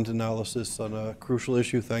important analysis on a crucial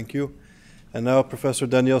issue. Thank you. And now, Professor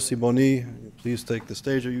Daniel Sibony, please take the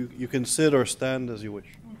stage. Or you can sit or stand as you wish.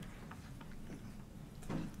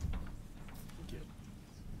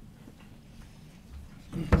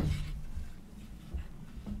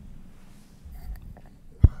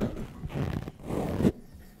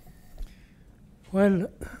 Well,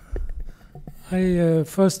 I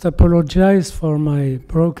first apologize for my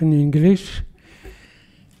broken English.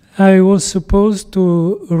 I was supposed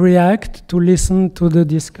to react, to listen to the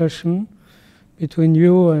discussion between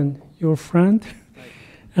you and your friend,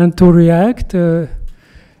 and to react.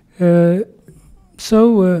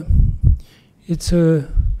 So it's a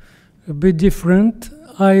bit different.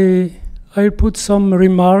 I put some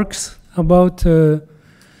remarks about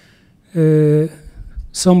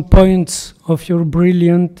some points of your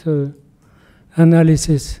brilliant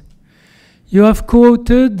analysis. You have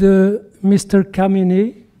quoted Mr.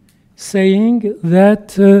 Khamenei saying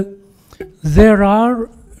that there are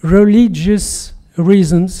religious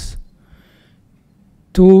reasons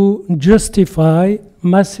to justify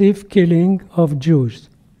massive killing of Jews.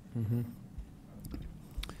 Mm-hmm.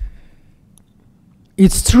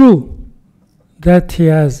 It's true that he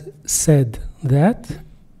has said that,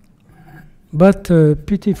 but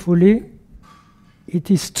pitifully,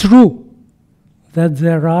 it is true that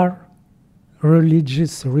there are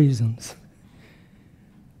religious reasons.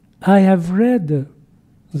 I have read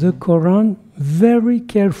the Quran very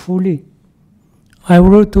carefully. I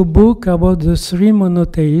wrote a book about the three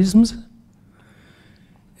monotheisms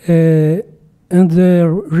and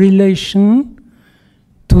their relation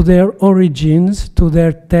to their origins, to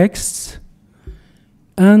their texts,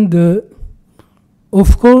 and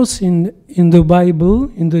of course in the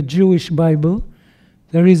Bible, in the Jewish Bible,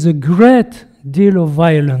 there is a great deal of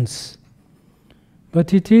violence,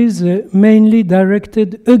 but it is mainly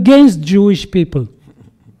directed against Jewish people.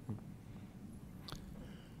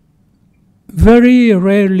 Very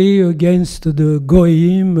rarely against the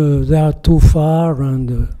Goyim, they are too far,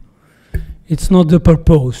 and it's not the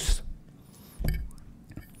purpose.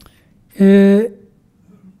 In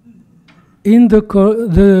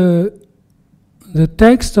the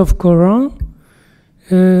text of Quran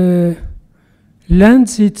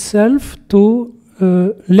lends itself to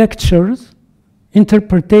lectures,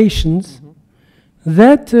 interpretations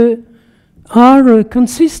that are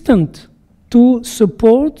consistent to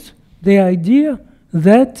support the idea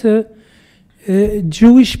that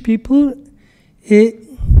Jewish people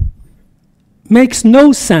makes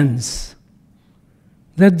no sense,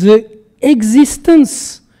 that the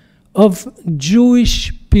existence of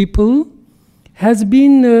Jewish people has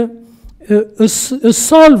been a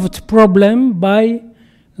solved problem by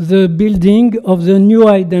the building of the new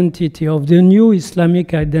identity, of the new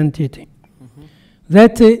Islamic identity.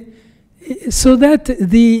 That so that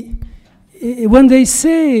when they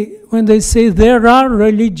say there are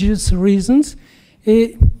religious reasons,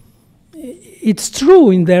 it's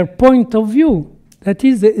true in their point of view. That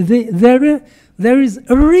is, there is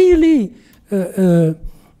really a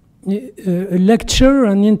lecture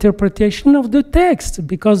and interpretation of the text,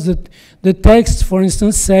 because the text, for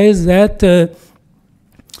instance, says that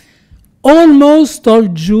almost all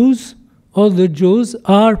the Jews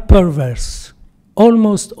are perverse.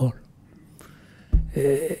 Almost all.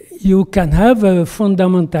 You can have a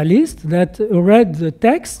fundamentalist that read the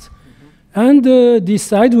text and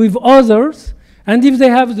decide with others, and if they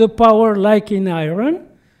have the power like in Iran,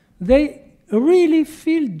 they really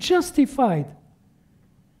feel justified.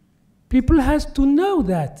 People have to know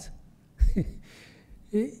that.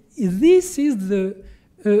 This is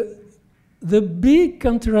the big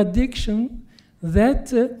contradiction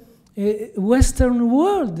that Western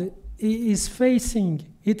world is facing.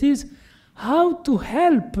 It is how to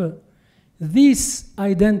help this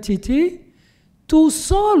identity to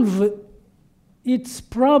solve its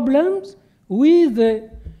problems with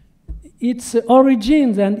its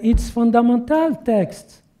origins and its fundamental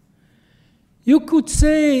texts. You could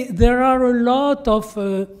say there are a lot of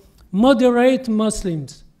moderate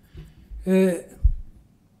Muslims.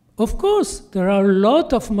 Of course, there are a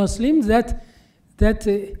lot of Muslims that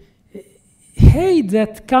hate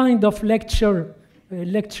that kind of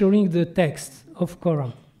lecturing the text of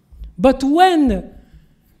Quran. But when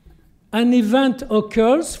an event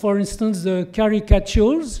occurs, for instance, the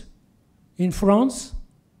caricatures in France,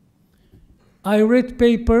 I read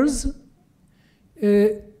papers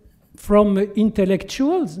from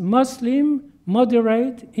intellectuals, Muslim,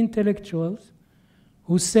 moderate intellectuals,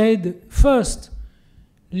 who said, first,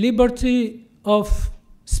 liberty of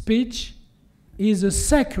speech is a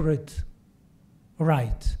sacred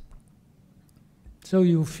right. So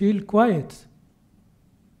you feel quiet.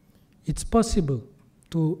 It's possible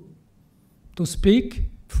to speak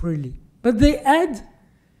freely. But they add,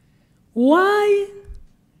 why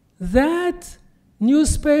that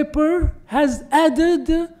newspaper has added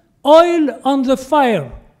oil on the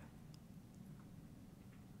fire?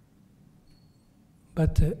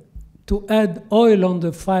 But to add oil on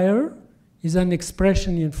the fire is an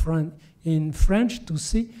expression in French to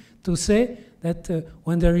say that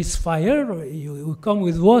when there is fire, you come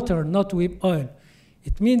with water, not with oil.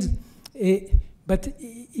 It means, but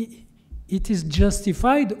it is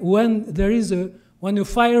justified when when a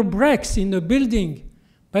fire breaks in a building.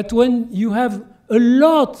 But when you have a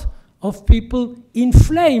lot of people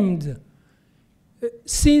inflamed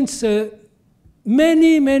since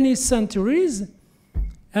many, many centuries,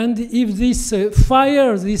 and if this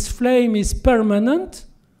fire, this flame is permanent,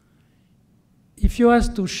 if you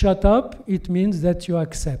ask to shut up, it means that you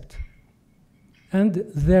accept. And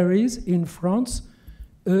there is in France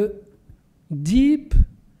a deep,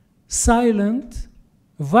 silent,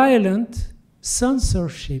 violent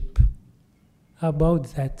censorship about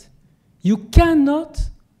that. You cannot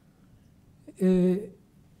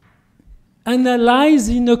analyze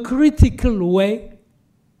in a critical way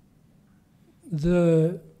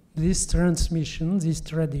this transmission, this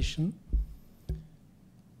tradition.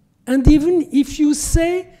 And even if you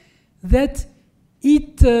say that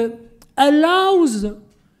it allows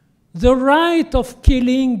the right of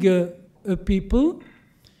killing people,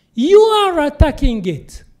 you are attacking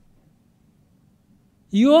it.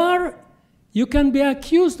 You can be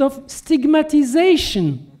accused of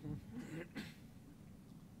stigmatization.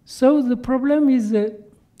 So the problem is a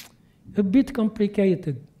bit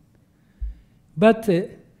complicated. But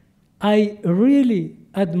I really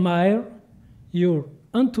admire your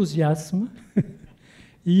enthusiasm,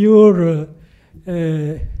 your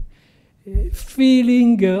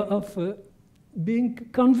feeling of being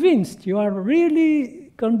convinced. You are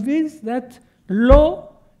really convinced that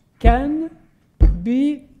law can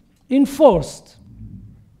be enforced.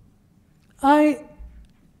 I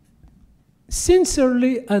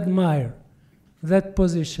sincerely admire that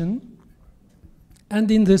position, and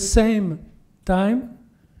in the same time,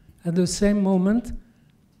 at the same moment,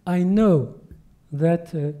 I know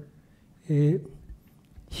that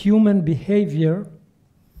human behavior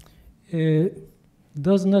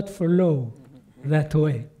does not follow that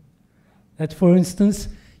way. That, for instance,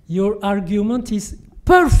 your argument is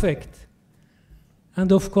perfect.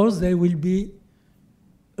 And of course, there will be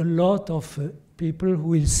a lot of people who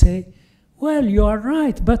will say, well, you are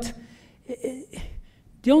right, but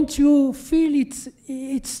don't you feel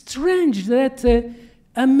it's strange that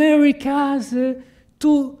America has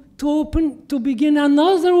to begin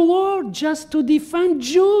another war just to defend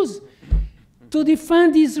Jews, to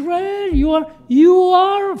defend Israel? You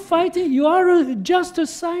are fighting. You are just a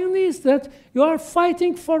Zionist, that you are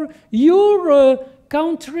fighting for your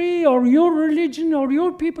country or your religion or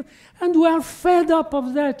your people, and we are fed up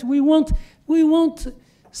of that. We want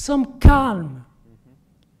some calm.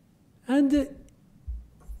 And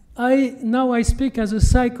now I speak as a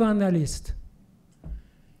psychoanalyst.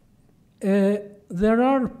 There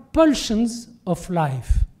are pulsions of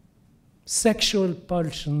life, sexual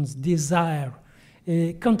pulsions, desire,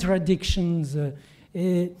 contradictions,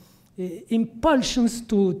 impulsions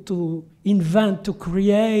to invent, to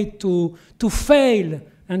create, to fail,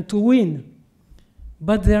 and to win.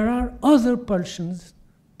 But there are other pulsions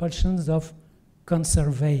of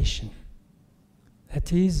conservation.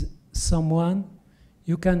 That is, someone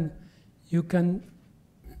you can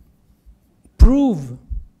prove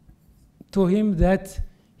to him that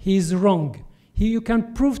he is wrong. You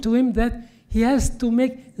can prove to him that he has to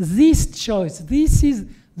make this choice. This is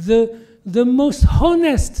the most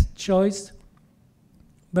honest choice.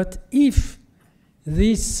 But if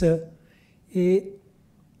this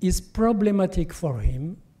is problematic for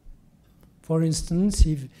him, for instance,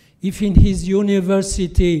 if in his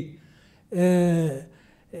university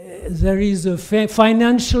there is a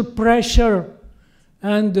financial pressure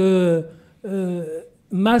and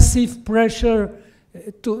massive pressure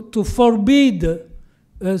to forbid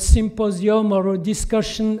a symposium or a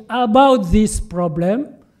discussion about this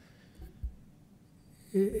problem,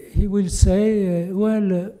 he will say,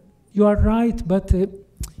 well, you are right, but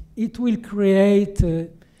it will create a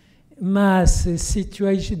mass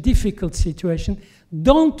situation, difficult situation.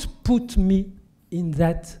 Don't put me in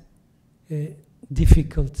that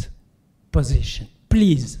difficult position,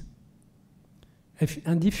 please.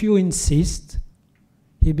 And if you insist,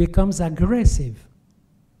 he becomes aggressive.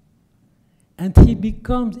 And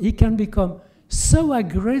he can become so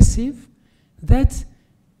aggressive that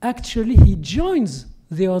actually he joins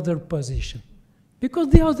the other position. Because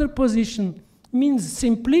the other position means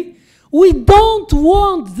simply, we don't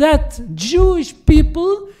want that Jewish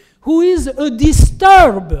people who is a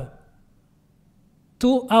disturb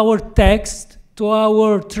to our text, to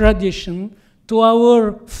our tradition, to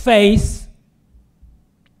our faith.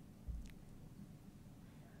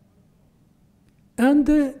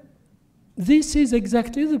 And this is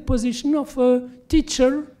exactly the position of a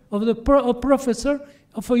teacher, of a professor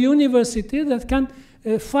of a university that can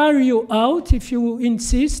fire you out if you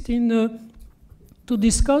insist to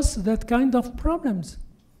discuss that kind of problems.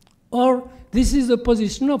 Or this is the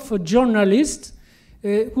position of a journalist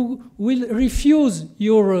who will refuse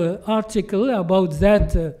your article about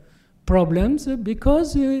that problems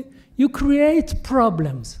because you create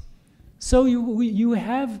problems. So you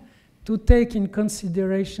have to take in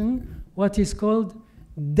consideration what is called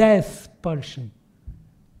death pulsion.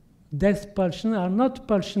 Death pulsions are not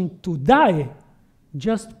pulsions to die,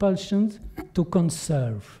 just pulsions to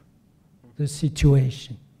conserve the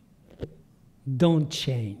situation. Don't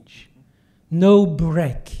change. No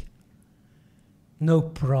break. No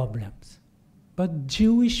problems. But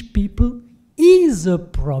Jewish people is a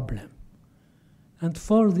problem. And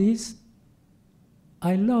for this,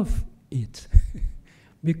 I love it.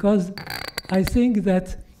 Because I think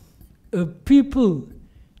that people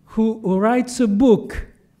who writes a book,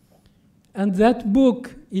 and that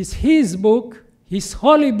book is his book, his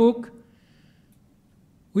holy book,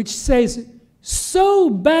 which says so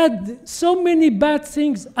many bad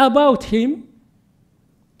things about him,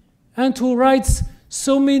 and who writes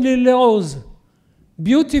so many laws,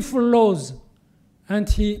 beautiful laws, and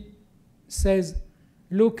he says,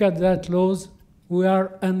 look at that laws, we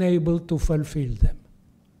are unable to fulfill them.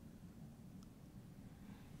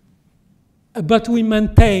 But we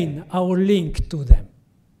maintain our link to them.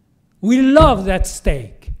 We love that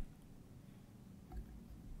stake.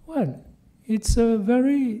 Well, it's a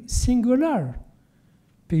very singular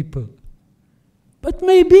people. But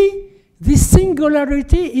maybe this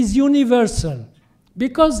singularity is universal,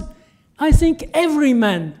 because I think every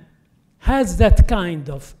man has that kind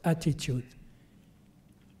of attitude.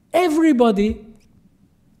 Everybody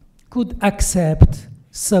could accept,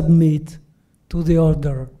 submit to the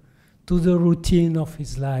order, to the routine of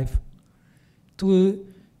his life, to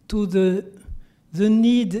to the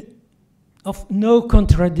need of no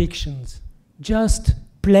contradictions, just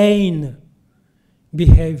plain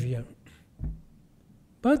behavior.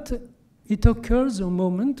 But it occurs a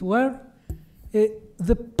moment where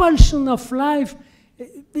the pulsion of life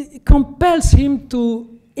compels him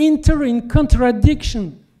to enter in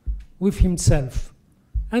contradiction with himself,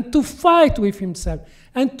 and to fight with himself,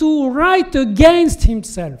 and to write against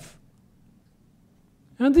himself.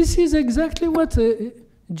 And this is exactly what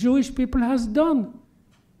Jewish people has done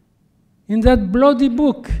in that bloody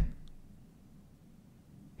book,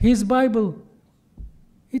 his Bible.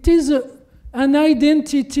 It is an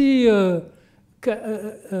identity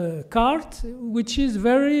card which is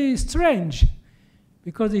very strange,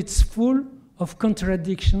 because it's full of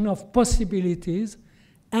contradiction, of possibilities,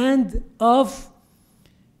 and of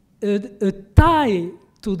a tie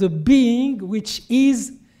to the being which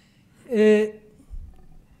is a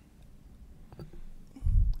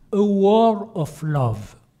war of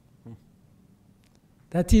love.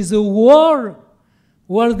 That is a war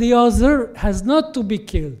where the other has not to be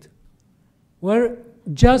killed, where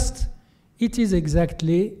just it is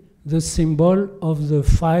exactly the symbol of the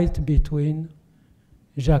fight between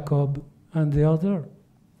Jacob and the other.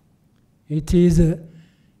 It is a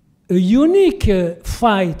unique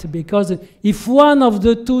fight, because if one of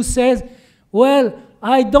the two says, well,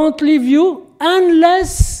 I don't leave you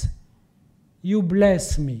unless you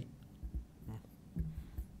bless me.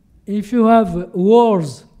 If you have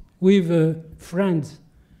wars with friends,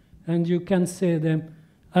 and you can say them,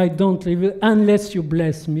 I don't leave you unless you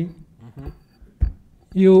bless me,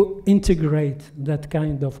 you integrate that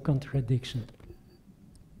kind of contradiction.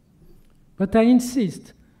 But I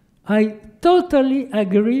insist, I totally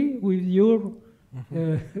agree with your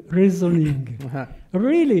reasoning.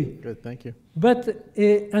 Really. Good, thank you. But,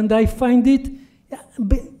 and I find it,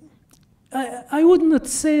 I would not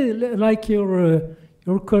say like your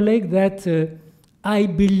colleague that I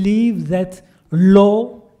believe that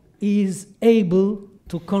law is able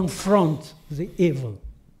to confront the evil.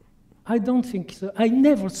 I don't think so. I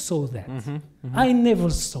never saw that. I never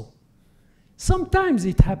saw. Sometimes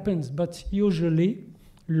it happens, but usually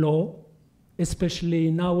law, especially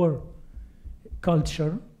in our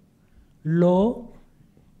culture, law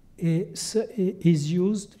is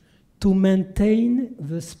used to maintain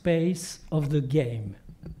the space of the game.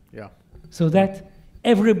 Yeah. So that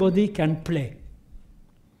everybody can play.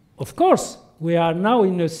 Of course, we are now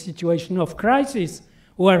in a situation of crisis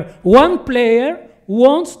where one player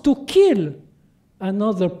wants to kill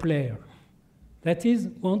another player. That is,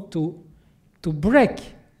 want to break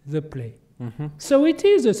the play. So it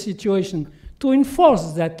is a situation to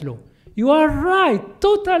enforce that law. You are right,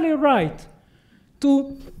 totally right,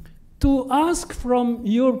 to ask from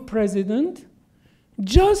your president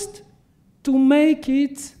just to make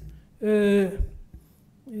it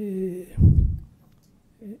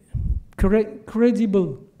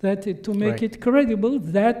credible, that to make it credible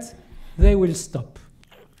that they will stop.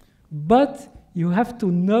 But you have to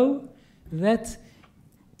know that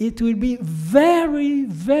it will be very,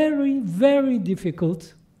 very, very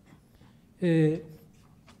difficult,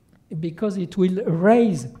 because it will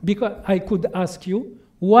raise, because I could ask you,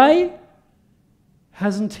 why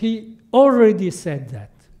hasn't he already said that?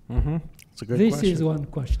 It's a good this question. Is one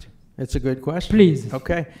question. It's a good question. Please.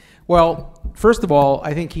 Okay. Well, first of all,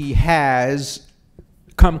 I think he has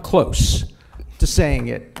come close to saying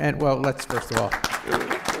it. And, well, let's first of all.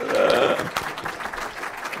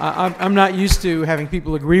 I'm not used to having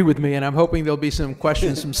people agree with me, and I'm hoping there'll be some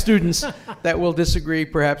questions from students that will disagree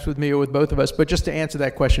perhaps with me or with both of us. But just to answer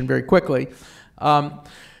that question very quickly, I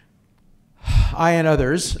and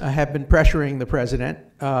others have been pressuring the president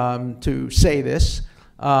to say this,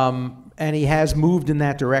 and he has moved in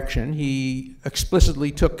that direction. He explicitly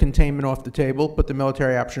took containment off the table, put the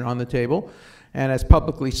military option on the table, and has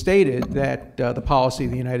publicly stated that the policy of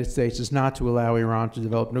the United States is not to allow Iran to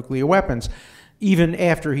develop nuclear weapons. Even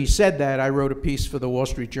after he said that, I wrote a piece for the Wall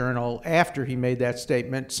Street Journal after he made that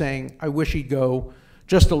statement saying, I wish he'd go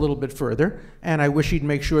just a little bit further, and I wish he'd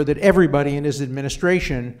make sure that everybody in his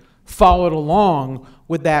administration followed along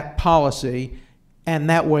with that policy, and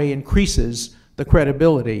that way increases the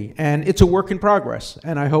credibility. And it's a work in progress,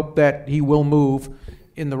 and I hope that he will move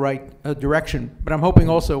in the right direction. But I'm hoping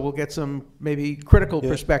also we'll get some maybe critical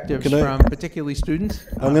perspectives from particularly students.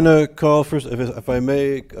 I'm going to call first, if I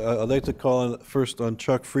may, I'd like to call first on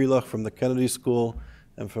Chuck Freelach from the Kennedy School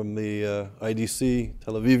and from the IDC,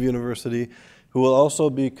 Tel Aviv University, who will also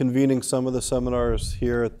be convening some of the seminars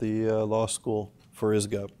here at the law school for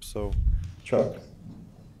ISGAP. So, Chuck.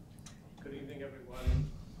 Good evening,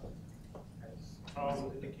 everyone. As Charles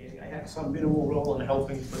was indicating, I had some minimal role in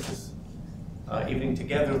helping put this evening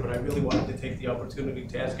together, but I really wanted to take the opportunity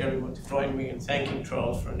to ask everyone to join me in thanking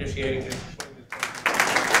Charles for initiating this.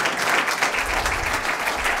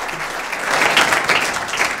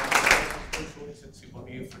 Dershowitz and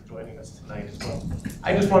Sibony for joining us tonight as well.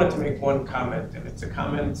 I just wanted to make one comment, and it's a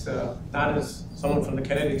comment not as someone from the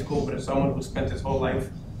Kennedy School, but as someone who spent his whole life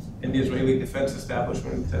in the Israeli defense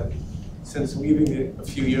establishment since leaving it a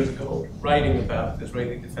few years ago, writing about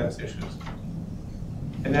Israeli defense issues.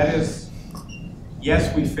 And that is,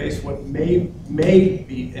 yes, we face what may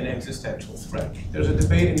be an existential threat. There's a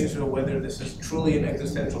debate in Israel whether this is truly an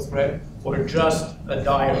existential threat or just a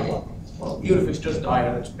dire one. Well, even if it's just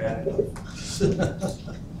dire, that's bad enough.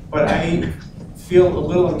 But I feel a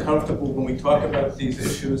little uncomfortable when we talk about these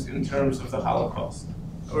issues in terms of the Holocaust,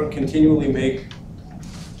 or continually make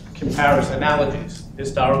analogies,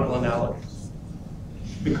 historical analogies,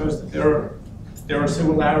 because there are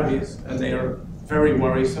similarities and they are very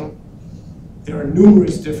worrisome. There are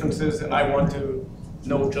numerous differences, and I want to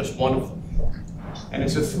know just one of them. And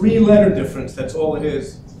it's a three-letter difference, that's all it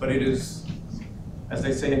is, but it is, as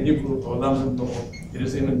they say in Hebrew, it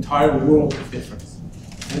is an entire world of difference.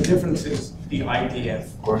 And the difference is the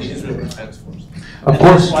IDF, the Israel Defense Force. Of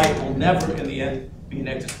course. That's why it will never, in the end, be an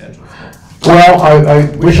existential threat. Well, I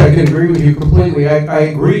wish I could agree with you completely. I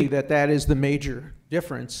agree that that is the major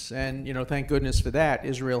difference, and thank goodness for that.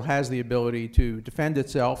 Israel has the ability to defend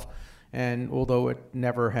itself, and although it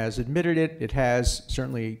never has admitted it, it has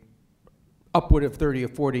certainly upward of 30 or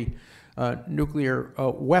 40 nuclear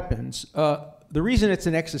weapons. The reason it's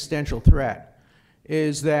an existential threat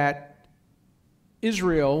is that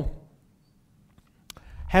Israel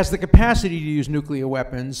has the capacity to use nuclear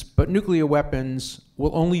weapons, but nuclear weapons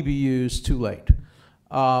will only be used too late.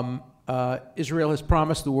 Israel has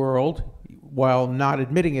promised the world, while not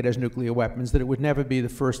admitting it as nuclear weapons, that it would never be the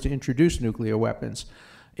first to introduce nuclear weapons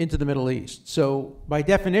into the Middle East. So by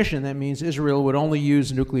definition, that means Israel would only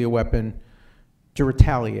use a nuclear weapon to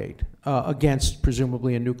retaliate against,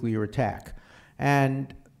 presumably, a nuclear attack.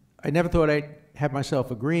 And I never thought I'd have myself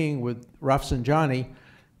agreeing with Rafsanjani,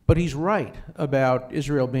 but he's right about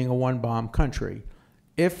Israel being a one-bomb country.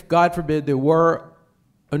 If, God forbid, there were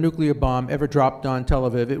a nuclear bomb ever dropped on Tel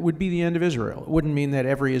Aviv, it would be the end of Israel. It wouldn't mean that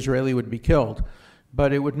every Israeli would be killed,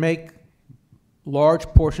 but it would make large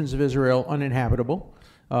portions of Israel uninhabitable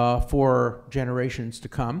for generations to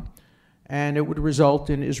come, and it would result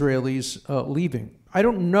in Israelis leaving. I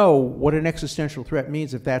don't know what an existential threat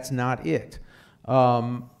means if that's not it.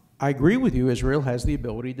 I agree with you, Israel has the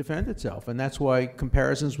ability to defend itself, and that's why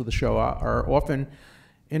comparisons with the Shoah are often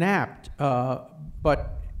inapt.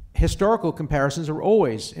 But historical comparisons are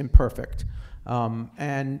always imperfect.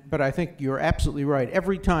 But I think you're absolutely right.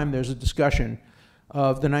 Every time there's a discussion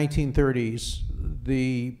of the 1930s,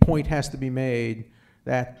 the point has to be made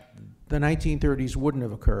that the 1930s wouldn't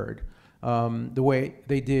have occurred the way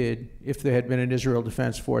they did if there had been an Israel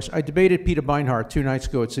Defense Force. I debated Peter Beinart 2 nights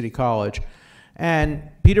ago at City College, and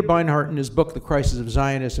Peter Beinart, in his book, The Crisis of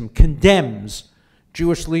Zionism, condemns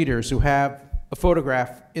Jewish leaders who have a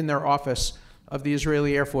photograph in their office of the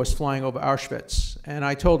Israeli Air Force flying over Auschwitz. And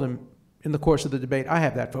I told him in the course of the debate, I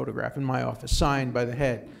have that photograph in my office, signed by the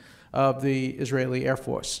head of the Israeli Air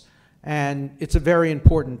Force. And it's a very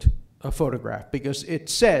important photograph because it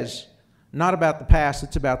says, not about the past,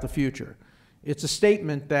 it's about the future. It's a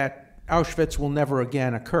statement that Auschwitz will never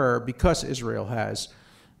again occur because Israel has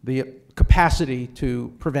the capacity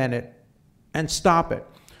to prevent it and stop it.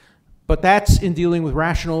 But that's in dealing with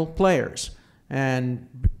rational players.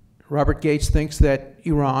 And Robert Gates thinks that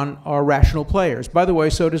Iran are rational players. By the way,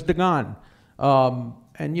 so does Dagan.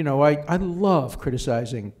 And I love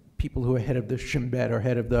criticizing people who are head of the Shin Bet or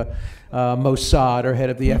head of the Mossad or head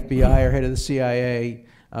of the FBI or head of the CIA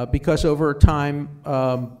because over time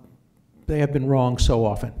they have been wrong so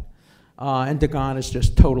often. And Dagan is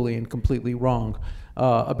just totally and completely wrong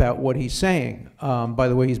about what he's saying. By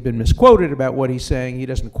the way, he's been misquoted about what he's saying. He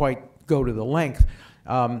doesn't quite go to the length.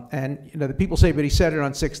 And the people say, but he said it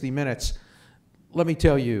on 60 Minutes. Let me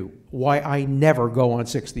tell you why I never go on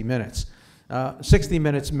 60 Minutes. 60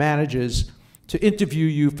 Minutes manages to interview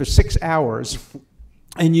you for 6 hours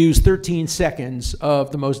and use 13 seconds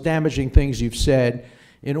of the most damaging things you've said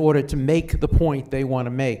in order to make the point they want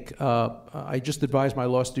to make. I just advise my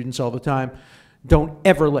law students all the time, don't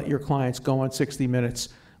ever let your clients go on 60 Minutes.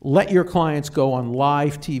 Let your clients go on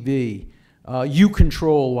live TV. You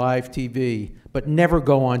control live TV, but never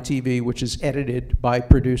go on TV, which is edited by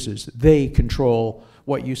producers. They control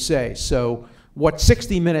what you say. So what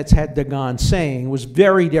 60 Minutes had Dagan saying was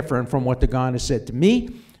very different from what Dagan has said to me,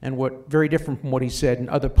 and what very different from what he said in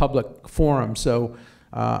other public forums. So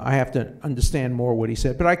I have to understand more what he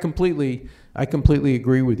said. But I completely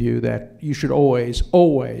agree with you that you should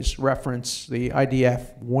always reference the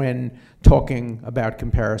IDF when talking about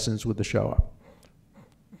comparisons with the Shoah.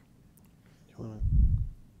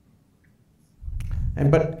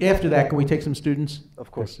 But after that, can we take some students? Of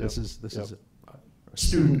course. This is a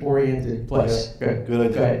student-oriented place. Good idea.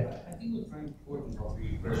 Go ahead. I think it's very important what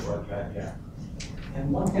we heard about the idea.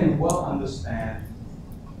 And one can well understand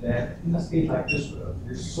that in a state like Israel,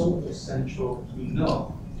 it is so essential to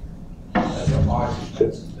know that there are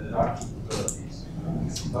defenses, there are capabilities.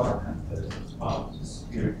 It's not a country that is responsible to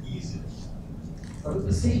secure easily. But at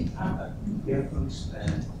the same time, I think we have to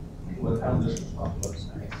understand what elders responsible as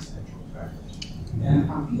an existential threat.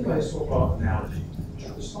 And I'm thinking by a so-called analogy.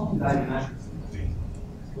 The Stalin died in 1953.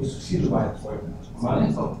 He was succeeded by a Troika.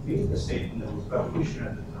 Malenko made a statement that was revolutionary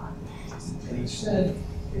at the time. And he said,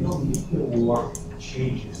 you know, nuclear war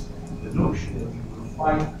changes the notion that we will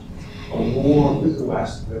fight a war with the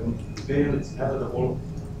West, we're going to prevail, it's inevitable.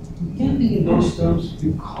 We can't think in those terms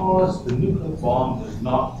because the nuclear bomb does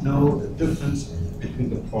not know the difference between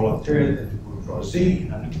the proletariat and the bourgeoisie.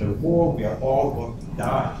 In a nuclear war, we are all going to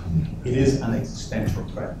die. It is an existential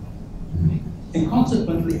threat. And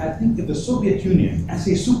consequently, I think if the Soviet Union, as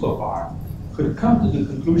a superpower, could come to the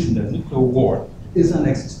conclusion that nuclear war is an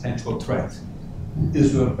existential threat,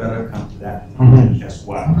 Israel better come to that conclusion as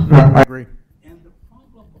well. I agree. And the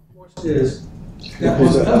problem, of course, is that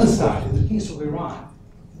on the other side, in the case of Iran,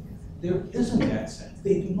 there isn't that sense.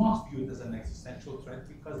 They do not view it as an existential threat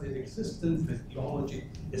because their existence, their theology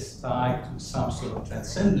is tied to some sort of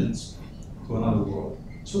transcendence to another world.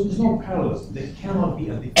 So there's no parallelism. There cannot be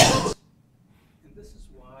a defense. And this is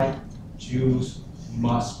why Jews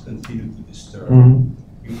must continue to disturb.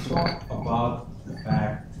 You talk about the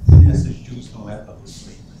fact that as the Jews don't let others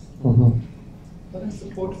sleep. But it's the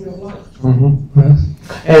poetry of life. And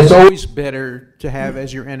it's always better to have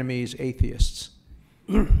as your enemies atheists.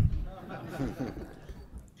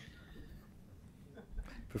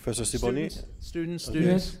 Professor Sibony? Students?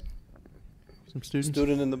 Yes. Some students?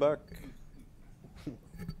 Student in the back.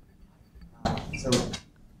 So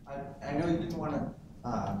I know you didn't want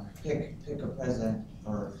to pick a president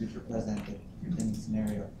or a future president in the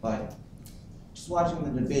scenario, but just watching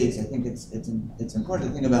the debates, I think it's important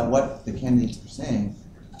to think about what the candidates are saying.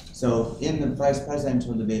 So in the vice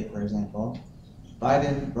presidential debate, for example,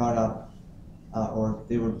 Biden brought up,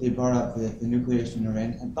 they brought up the nuclear issue in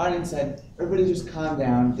Iran, and Biden said, "Everybody just calm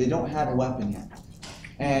down. They don't have a weapon yet."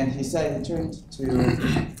 And he turned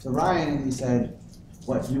to Ryan and he said,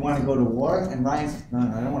 "What, do you want to go to war?" And Ryan said, "No,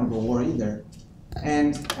 I don't want to go to war either."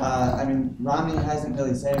 And I mean, Romney hasn't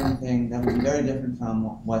really said anything that would be very different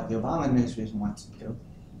from what the Obama administration wants to do.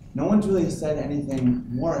 No one's really said anything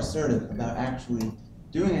more assertive about actually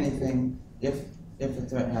doing anything if the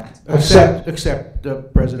threat happens.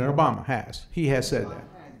 Except President Obama has. He has said that.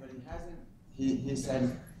 But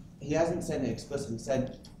he hasn't said it explicitly. He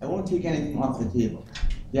said, "I won't take anything off the table."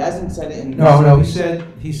 He hasn't said it in. No.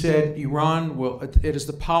 He said Iran will. It is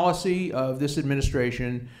the policy of this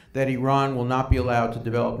administration that Iran will not be allowed to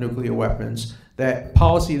develop nuclear weapons. That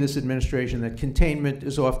policy of this administration, that containment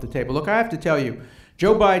is off the table. Look, I have to tell you,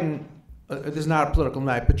 Joe Biden. This is not a political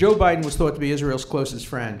night, but Joe Biden was thought to be Israel's closest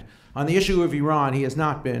friend. On the issue of Iran, he has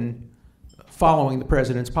not been following the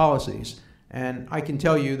president's policies, and I can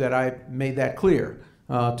tell you that I made that clear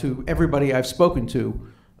to everybody I've spoken to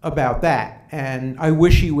about that, and I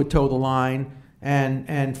wish he would toe the line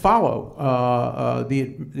and follow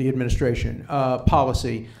the administration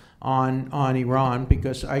policy on Iran,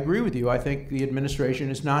 because I agree with you. I think the administration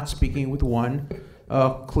is not speaking with one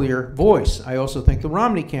clear voice. I also think the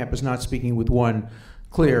Romney camp is not speaking with one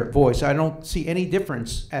clear voice. I don't see any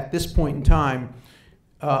difference at this point in time,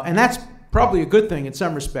 and that's probably a good thing in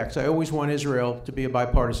some respects. I always want Israel to be a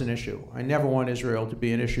bipartisan issue. I never want Israel to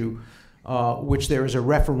be an issue which there is a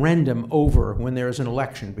referendum over when there is an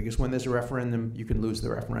election, because when there's a referendum, you can lose the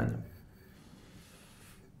referendum.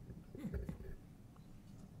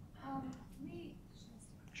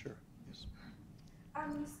 Sure. Yes.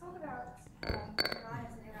 You spoke about Iran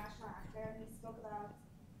as an irrational actor, and you spoke about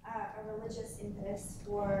a religious impetus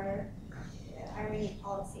for Iranian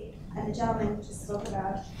policy. And the gentleman just spoke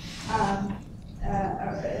about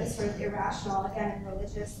a sort of irrational, again,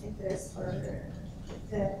 religious impetus for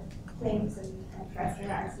the claims and threats that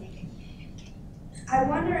Iran is making. I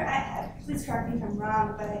wonder, please correct me if I'm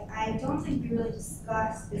wrong, but I don't think we really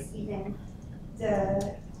discussed this evening,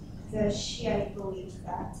 the Shiite belief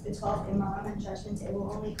that the 12th Imam and Judgment Day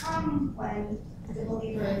will only come when the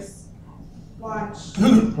believers launch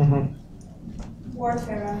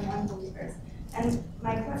warfare on the unbelievers. And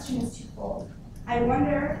my question is twofold. I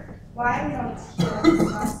wonder why we don't hear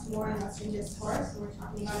discussed more in Western discourse when we're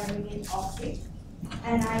talking about Armenian policy.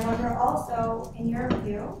 And I wonder also, in your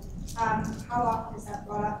view, how often is that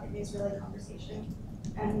brought up in Israeli conversation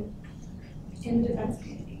and in the defense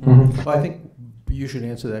community? Well, I think you should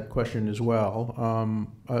answer that question as well.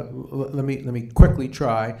 Let me quickly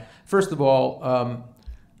try. First of all,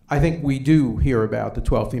 I think we do hear about the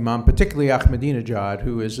 12th Imam, particularly Ahmadinejad,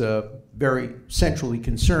 who is very centrally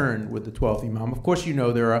concerned with the 12th Imam. Of course, you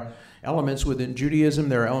know there are elements within Judaism,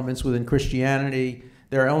 there are elements within Christianity,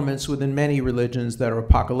 there are elements within many religions that are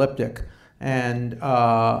apocalyptic, and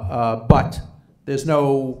but there's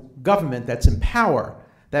no government that's in power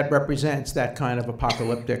that represents that kind of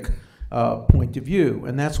apocalyptic point of view,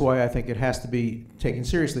 and that's why I think it has to be taken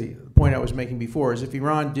seriously. The point I was making before is if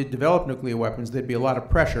Iran did develop nuclear weapons, there'd be a lot of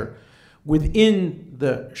pressure within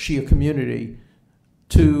the Shia community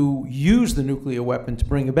to use the nuclear weapon to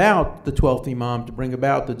bring about the 12th Imam, to bring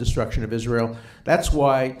about the destruction of Israel. That's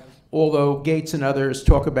why, although Gates and others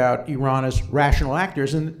talk about Iran as rational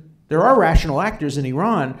actors, and there are rational actors in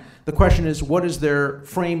Iran, the question is, what is their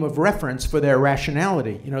frame of reference for their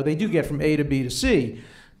rationality? You know, they do get from A to B to C,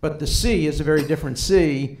 but the C is a very different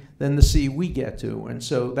C than the C we get to, and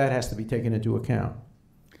so that has to be taken into account.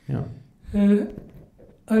 Yeah.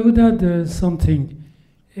 I would add something.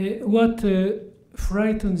 What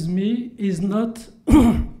frightens me is not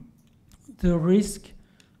the risk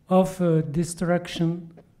of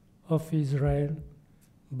destruction of Israel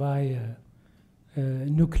by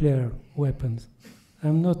nuclear weapons.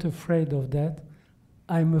 I'm not afraid of that.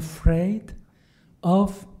 I'm afraid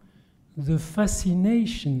of the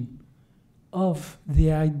fascination of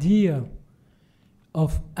the idea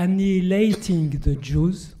of annihilating the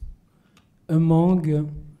Jews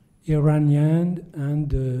among Iranian and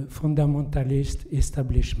fundamentalist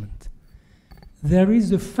establishment. There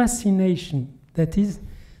is a fascination, that is,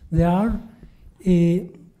 they are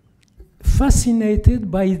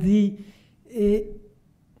fascinated by the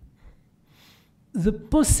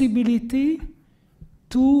possibility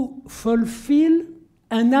to fulfill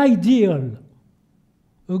an ideal,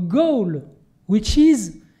 a goal, which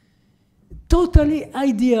is totally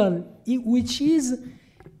ideal, which is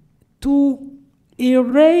to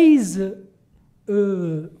erase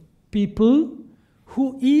people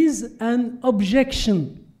who is an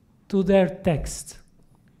objection to their text,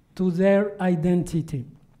 to their identity.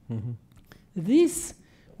 Mm-hmm. This,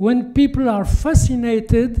 when people are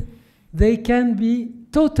fascinated, they can be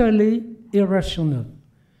totally irrational.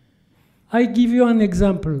 I give you an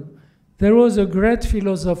example. There was a great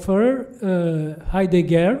philosopher,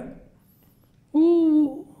 Heidegger,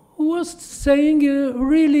 who was saying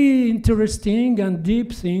really interesting and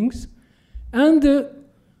deep things. And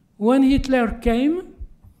when Hitler came,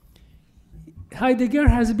 Heidegger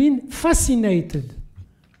has been fascinated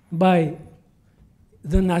by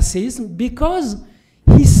the Nazism because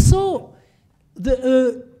he saw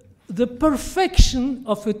the perfection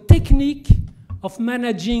of a technique of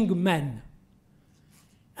managing men.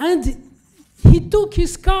 And he took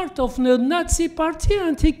his card of the Nazi party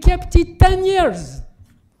and he kept it 10 years.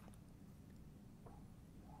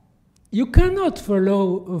 You cannot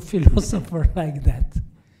follow a philosopher like that.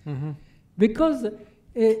 Mm-hmm. Because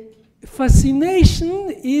fascination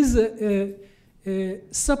is a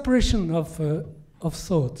suppression of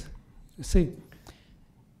thought. You see?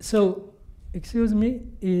 So, excuse me,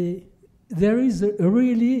 there is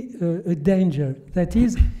really a danger. That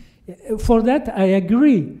is, for that I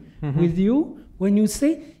agree with you when you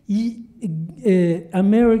say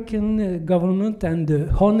American government and the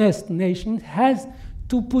honest nation has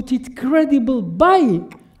to put it credible by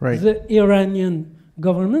the Iranian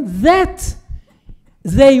government that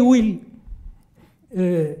they will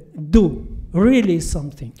do really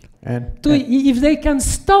something. If they can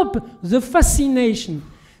stop the fascination,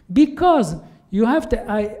 because you have to,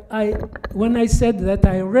 when I said that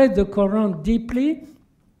I read the Quran deeply,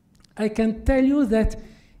 I can tell you that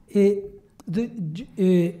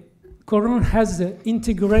the Quran has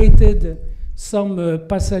integrated some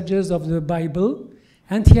passages of the Bible,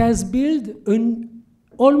 and he has built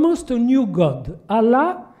almost a new God.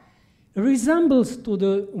 Allah resembles to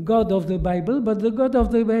the God of the Bible, but the God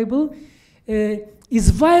of the Bible is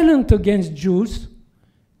violent against Jews,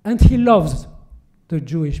 and he loves the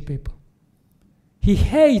Jewish people. He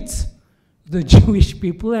hates the Jewish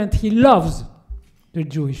people, and he loves the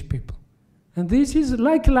Jewish people. And this is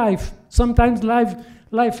like life. Sometimes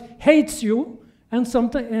life hates you, and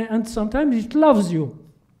sometimes it loves you,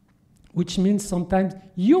 which means sometimes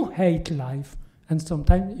you hate life, and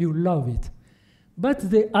sometimes you love it. But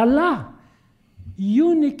the Allah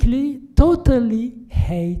uniquely, totally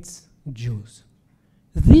hates Jews.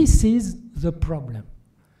 This is the problem.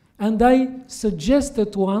 And I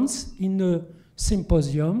suggested once in a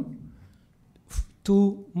symposium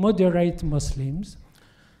to moderate Muslims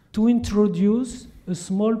to introduce a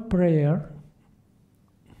small prayer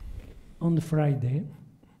on Friday,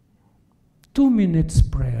 2 minutes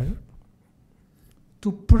prayer,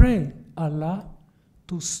 to pray Allah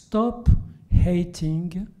to stop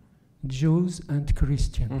hating Jews and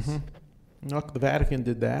Christians. Mm-hmm. Look, the Vatican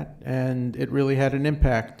did that, and it really had an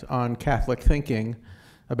impact on Catholic thinking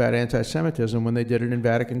about anti-Semitism when they did it in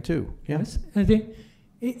Vatican II. Yeah?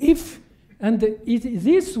 Yes, and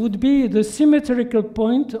this would be the symmetrical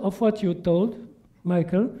point of what you told,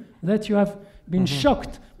 Michael, that you have been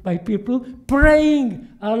shocked by people praying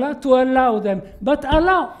Allah to allow them. But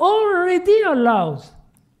Allah already allows.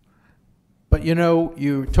 But you know,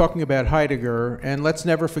 you're talking about Heidegger, and let's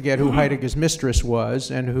never forget who Heidegger's mistress was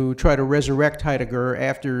and who tried to resurrect Heidegger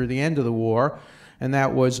after the end of the war, and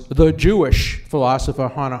that was the Jewish philosopher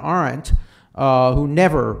Hannah Arendt, who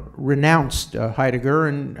never renounced Heidegger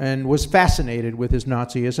and was fascinated with his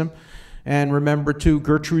Nazism. And remember, too,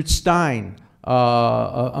 Gertrude Stein,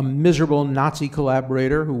 a miserable Nazi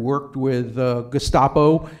collaborator who worked with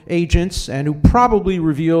Gestapo agents and who probably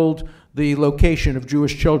revealed the location of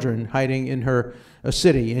Jewish children hiding in her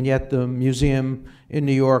city. And yet the museum in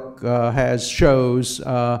New York has shows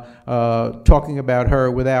talking about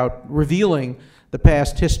her without revealing the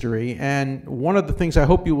past history. And one of the things I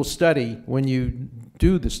hope you will study when you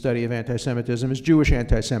do the study of anti-Semitism is Jewish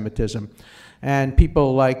anti-Semitism. And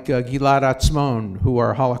people like Gilad Atzmon, who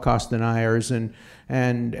are Holocaust deniers,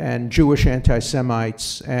 and Jewish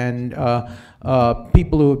anti-Semites, and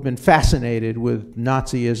people who have been fascinated with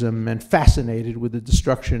Nazism and fascinated with the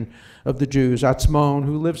destruction of the Jews. Atzmon,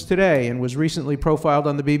 who lives today and was recently profiled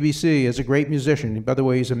on the BBC as a great musician. By the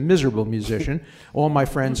way, he's a miserable musician. All my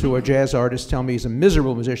friends who are jazz artists tell me he's a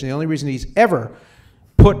miserable musician. The only reason he's ever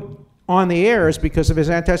put on the air is because of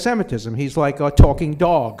his anti-Semitism. He's like a talking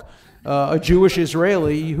dog. A Jewish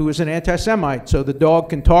Israeli who is an anti-Semite. So the dog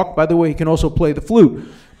can talk. By the way, he can also play the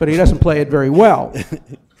flute, but he doesn't play it very well.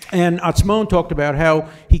 And Atzmon talked about how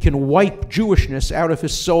he can wipe Jewishness out of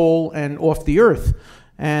his soul and off the earth.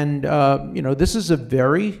 And you know, this is a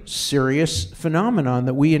very serious phenomenon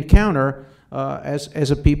that we encounter as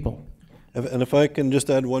a people. And if I can just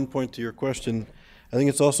add one point to your question, I think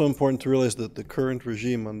it's also important to realize that the current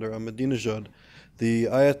regime under Ahmadinejad, the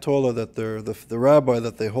Ayatollah, that the rabbi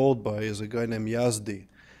that they hold by, is a guy named Yazdi.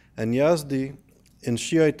 And Yazdi, in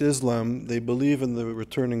Shiite Islam, they believe in the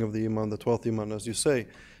returning of the Imam, the 12th Imam, as you say.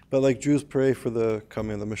 But like Jews pray for the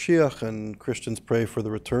coming of the Mashiach, and Christians pray for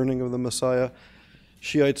the returning of the Messiah,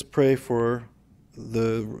 Shiites pray for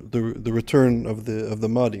the return of the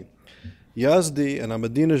Mahdi. Yazdi and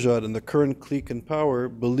Ahmadinejad and the current clique in power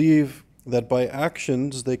believe that by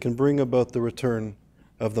actions they can bring about the return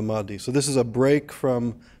of the Mahdi. So this is a break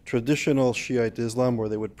from traditional Shiite Islam where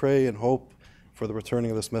they would pray and hope for the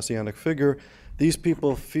returning of this messianic figure. These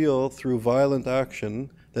people feel through violent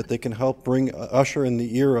action that they can help usher in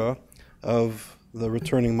the era of the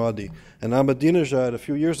returning Mahdi. And Ahmadinejad, a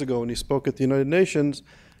few years ago when he spoke at the United Nations,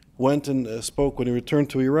 went and spoke when he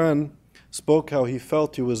returned to Iran, spoke how he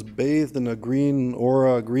felt he was bathed in a green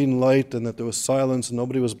aura, a green light, and that there was silence and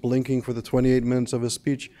nobody was blinking for the 28 minutes of his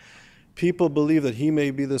speech. People believe that he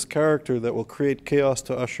may be this character that will create chaos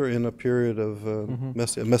to usher in a period of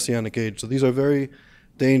messianic age. So these are very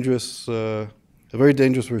dangerous, a very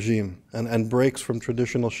dangerous regime and breaks from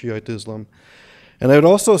traditional Shiite Islam. And I would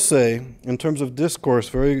also say, in terms of discourse,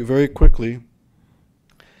 very, very quickly,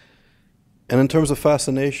 and in terms of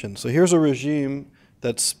fascination. So here's a regime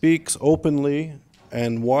that speaks openly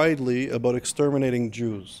and widely about exterminating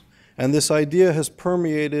Jews. And this idea has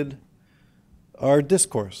permeated our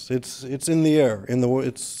discourse. It's in the air.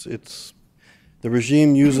 The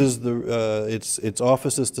regime uses its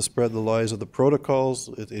offices to spread the lies of the protocols.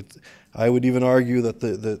 I would even argue that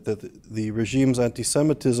the regime's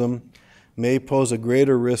anti-Semitism may pose a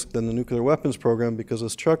greater risk than the nuclear weapons program because,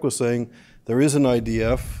 as Chuck was saying, there is an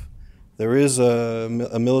IDF, there is a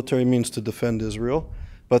military means to defend Israel,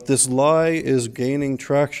 but this lie is gaining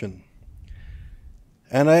traction.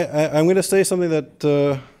 And I'm going to say something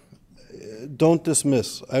that don't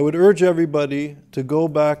dismiss. I would urge everybody to go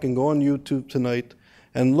back and go on YouTube tonight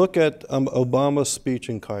and look at Obama's speech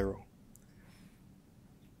in Cairo,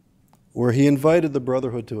 where he invited the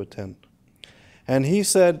Brotherhood to attend. And he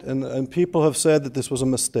said, and people have said that this was a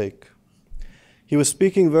mistake. He was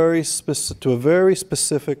speaking to a very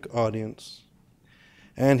specific audience.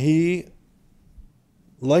 And he,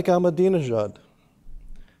 like Ahmadinejad,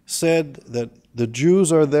 said that the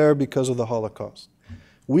Jews are there because of the Holocaust.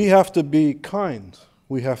 We have to be kind.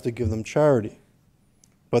 We have to give them charity.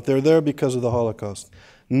 But they're there because of the Holocaust.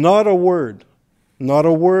 Not a word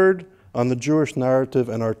on the Jewish narrative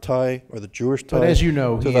and our tie, or the Jewish tie, but as you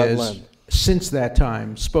know, to he that has, land. since that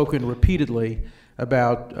time, spoken repeatedly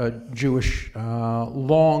about Jewish,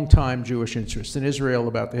 long-time Jewish interests in Israel,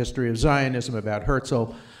 about the history of Zionism, about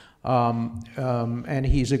Herzl, and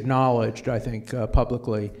he's acknowledged, I think,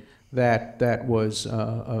 publicly that that was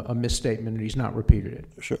a misstatement, and he's not repeated it.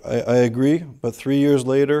 Sure, I agree, but 3 years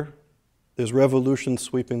later, there's revolution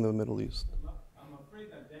sweeping the Middle East. I'm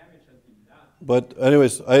afraid that damage has been done. But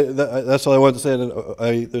anyways, that's all I wanted to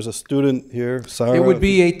say. There's a student here, Sarah. It would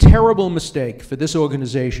be a terrible mistake for this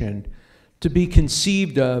organization to be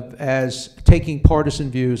conceived of as taking partisan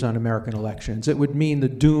views on American elections. It would mean the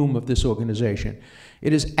doom of this organization.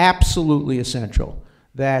 It is absolutely essential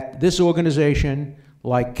that this organization,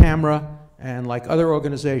 like CAMRA and like other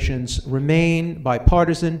organizations, remain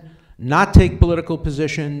bipartisan, not take political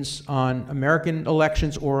positions on American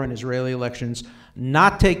elections or on Israeli elections,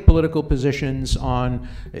 not take political positions on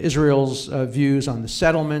Israel's views on the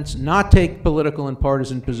settlements, not take political and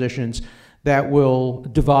partisan positions that will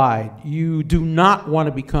divide. You do not want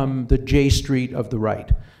to become the J Street of the right.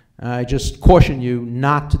 I just caution you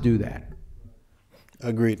not to do that.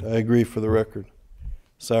 Agreed. I agree for the record.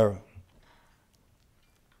 Sarah.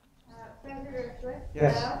 Senator Dershowitz?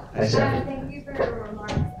 Yes. Hello? Hi, Sarah. Thank you for your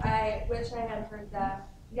remarks. I wish I had heard them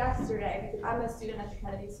yesterday, because I'm a student at the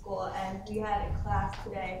Kennedy School, and we had a class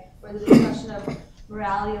today where the discussion of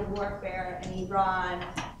morality of warfare in Iran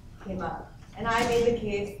came up. And I made the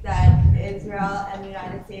case that Israel and the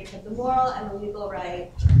United States have the moral and the legal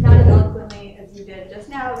right, not as eloquently as you did just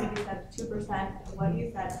now, maybe you said 2% of what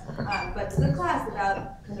you said, but to the class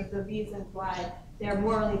about kind of the reasons why they're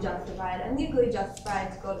morally justified and legally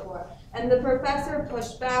justified to go to war. And the professor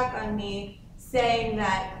pushed back on me, saying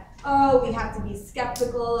that, oh, we have to be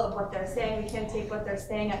skeptical of what they're saying, we can't take what they're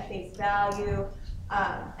saying at face value.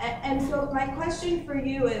 And so my question for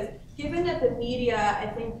you is, given that the media, I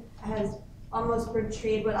think, has almost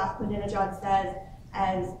portrayed what Ahmadinejad says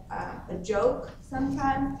as a joke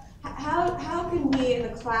sometimes, how can we in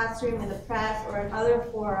the classroom, in the press, or in other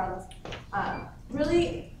forums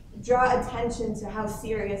really draw attention to how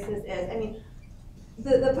serious this is? I mean,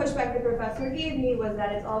 the pushback the professor gave me was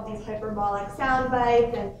that it's all these hyperbolic sound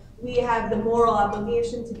bites, and we have the moral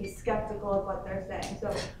obligation to be skeptical of what they're saying.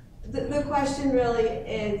 So the question really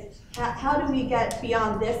is, how do we get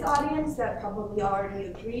beyond this audience that probably already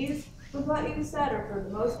agrees with what you said, or for the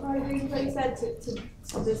most part agrees with what you said,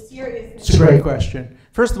 to the seriousness? It's a great question.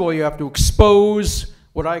 First of all, you have to expose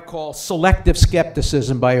what I call selective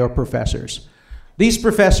skepticism by your professors. These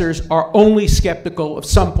professors are only skeptical of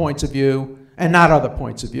some points of view and not other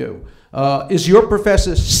points of view. Is your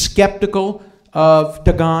professor skeptical of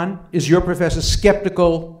Dagan? Is your professor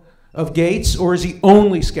skeptical of Gates? Or is he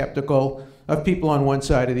only skeptical of people on one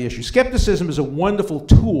side of the issue? Skepticism is a wonderful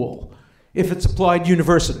tool if it's applied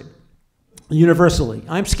universally.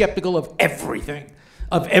 I'm skeptical of everything,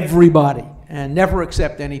 of everybody, and never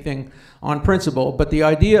accept anything on principle. But the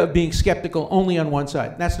idea of being skeptical only on one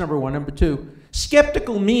side, that's number one. Number two,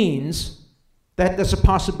 skeptical means that there's a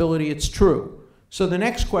possibility it's true. So the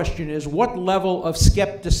next question is, what level of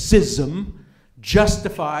skepticism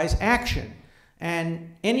justifies action?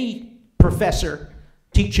 And any professor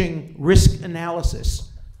teaching risk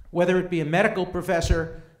analysis, whether it be a medical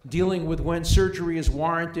professor dealing with when surgery is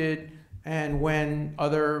warranted and when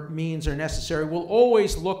other means are necessary, will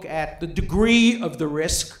always look at the degree of the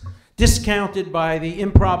risk discounted by the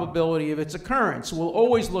improbability of its occurrence. We'll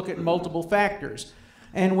always look at multiple factors.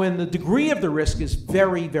 And when the degree of the risk is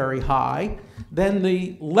very, very high, then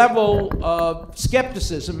the level of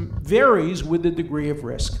skepticism varies with the degree of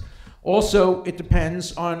risk. Also, it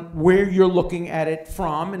depends on where you're looking at it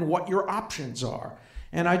from and what your options are.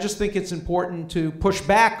 And I just think it's important to push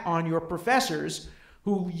back on your professors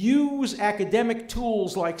who use academic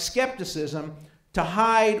tools like skepticism to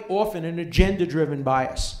hide often an agenda-driven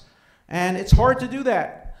bias. And it's hard to do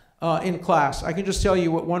that in class. I can just tell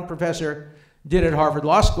you what one professor did at Harvard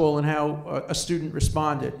Law School and how a student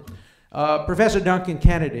responded. Professor Duncan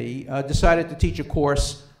Kennedy decided to teach a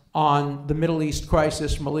course on the Middle East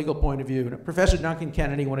crisis from a legal point of view. Now, Professor Duncan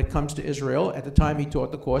Kennedy, when it comes to Israel, at the time he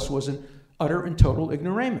taught the course, was an utter and total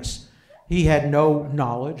ignoramus. He had no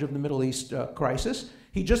knowledge of the Middle East crisis.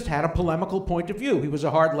 He just had a polemical point of view. He was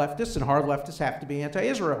a hard leftist, and hard leftists have to be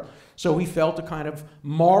anti-Israel. So he felt a kind of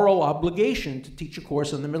moral obligation to teach a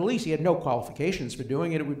course on the Middle East. He had no qualifications for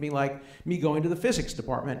doing it. It would be like me going to the physics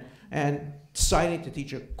department and deciding to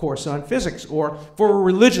teach a course on physics, or for a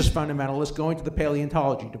religious fundamentalist going to the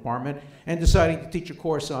paleontology department and deciding to teach a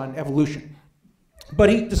course on evolution. But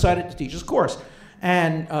he decided to teach his course.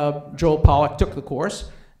 And Joel Pollack took the course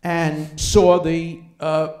and saw the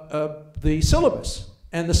syllabus.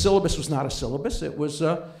 And the syllabus was not a syllabus, it was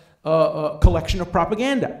a collection of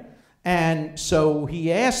propaganda. And so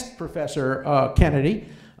he asked Professor Kennedy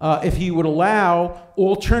if he would allow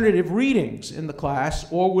alternative readings in the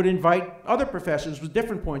class, or would invite other professors with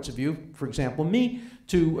different points of view, for example me,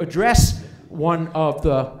 to address one of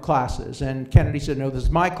the classes. And Kennedy said, no, this is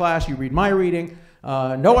my class, you read my reading,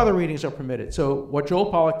 no other readings are permitted. So what Joel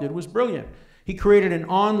Pollack did was brilliant. He created an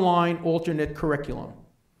online alternate curriculum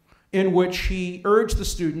in which he urged the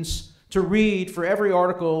students to read, for every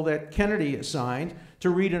article that Kennedy assigned, to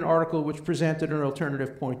read an article which presented an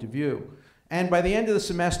alternative point of view. And by the end of the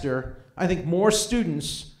semester, I think more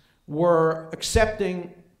students were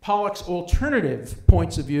accepting Pollack's alternative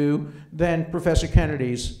points of view than Professor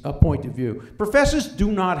Kennedy's point of view. Professors do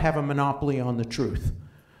not have a monopoly on the truth.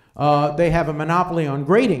 They have a monopoly on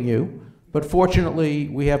grading you, but fortunately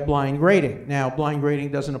we have blind grading. Now, blind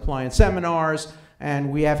grading doesn't apply in seminars,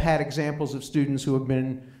 and we have had examples of students who have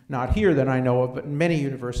been, not here that I know of, but in many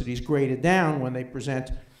universities, graded down when they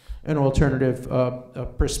present an alternative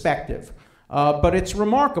perspective. But it's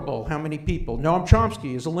remarkable how many people. Noam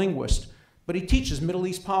Chomsky is a linguist, but he teaches Middle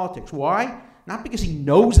East politics. Why? Not because he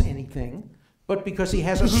knows anything, but because he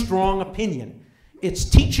has a strong opinion. It's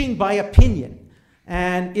teaching by opinion,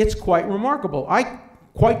 and it's quite remarkable. I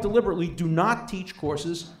quite deliberately do not teach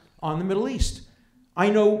courses on the Middle East. I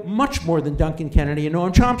know much more than Duncan Kennedy and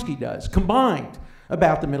Noam Chomsky does, combined,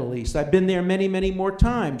 about the Middle East. I've been there many, many more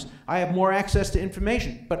times. I have more access to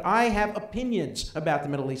information, but I have opinions about the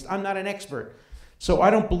Middle East. I'm not an expert. So I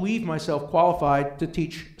don't believe myself qualified to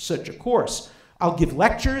teach such a course. I'll give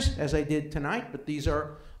lectures, as I did tonight, but these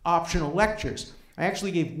are optional lectures. I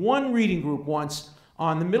actually gave one reading group once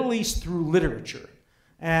on the Middle East through literature.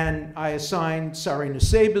 And I assigned Sari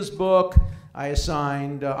Nusseibeh's book, I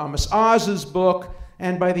assigned Amos Oz's book,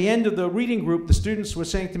 and by the end of the reading group, the students were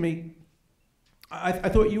saying to me, I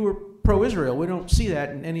thought you were pro-Israel. We don't see that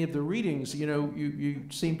in any of the readings. You know, you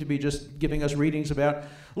seem to be just giving us readings about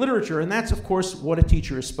literature. And that's, of course, what a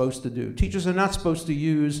teacher is supposed to do. Teachers are not supposed to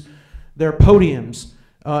use their podiums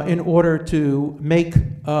in order to make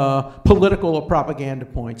political or propaganda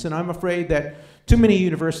points. And I'm afraid that too many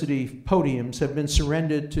university podiums have been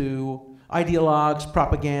surrendered to ideologues,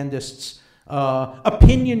 propagandists,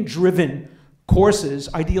 opinion-driven courses,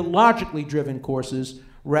 ideologically driven courses,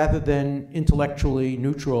 rather than intellectually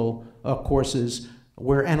neutral courses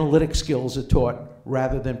where analytic skills are taught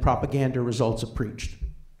rather than propaganda results are preached.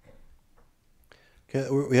 Okay,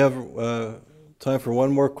 we have time for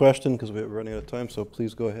one more question because we're running out of time, so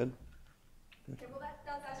please go ahead. Okay, well, that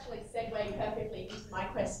does actually segue perfectly into my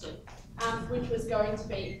question, which was going to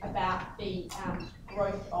be about the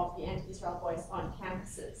growth of the anti-Israel voice on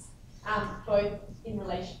campuses, both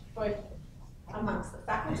amongst the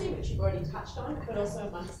faculty, which you've already touched on, but also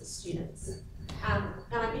amongst the students. And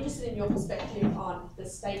I'm interested in your perspective on the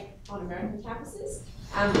state on American campuses.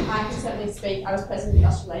 I can certainly speak, I was president of the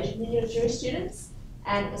Australasian Union of Jewish Students,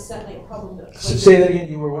 and it was certainly a problem that... Say that again,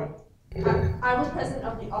 you were what? I was president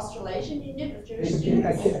of the Australasian Union of Jewish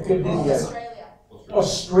Students. Australia.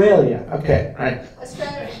 Australia, okay, right.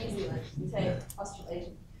 Australia and New Zealand, you say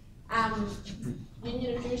Australasian.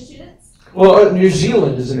 Union of Jewish Students. Well, New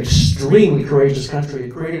Zealand is an extremely courageous country.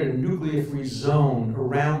 It created a nuclear-free zone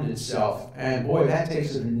around itself, and boy, that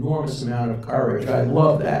takes an enormous amount of courage. I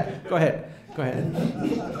love that. Go ahead. Go ahead.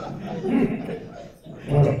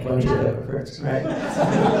 What a bunch of hypocrites, right?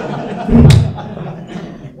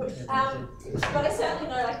 But I certainly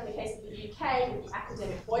know, like in the case of the UK, with the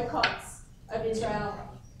academic boycotts of Israel,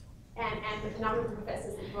 and the number of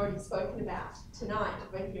professors that you've already spoken about tonight,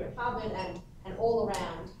 both here at Harvard and all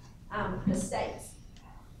around the States,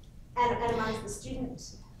 and amongst the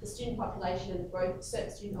student population and the growth of certain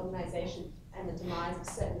student organisations and the demise of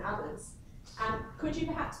certain others. Could you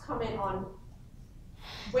perhaps comment on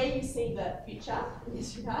where you see the future in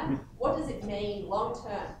this regard? What does it mean long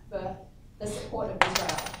term for the support of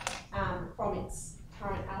Israel from its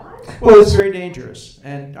current allies? Well, it's very dangerous,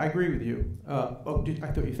 and I agree with you. I thought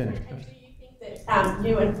you finished. And do you think that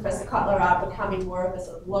you and Professor Kotler are becoming more of a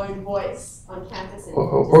sort of lone voice on campus?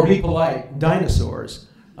 Or be polite, dinosaurs.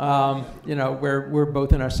 You know, we're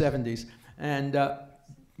both in our 70s. And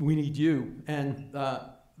we need you and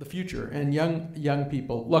the future and young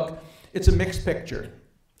people. Look, it's a mixed picture.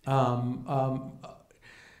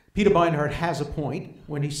 Peter Beinart has a point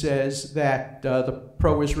when he says that the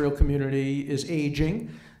pro-Israel community is aging,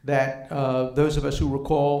 that those of us who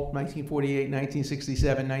recall 1948,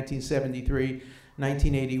 1967, 1973,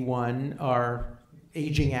 1981 are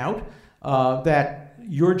aging out, that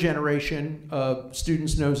your generation of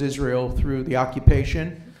students knows Israel through the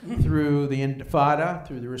occupation, through the Intifada,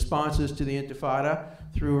 through the responses to the Intifada,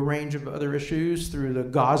 through a range of other issues, through the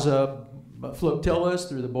Gaza flotillas,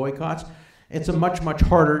 through the boycotts. It's a much, much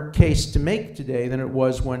harder case to make today than it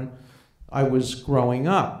was when I was growing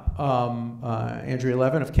up. Andrea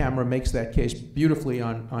Levin of Camera makes that case beautifully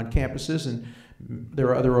on campuses, and there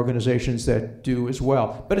are other organizations that do as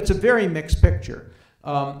well. But it's a very mixed picture.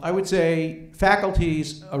 I would say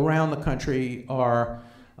faculties around the country are,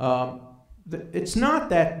 it's not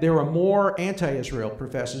that there are more anti-Israel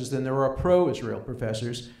professors than there are pro-Israel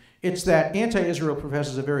professors. It's that anti-Israel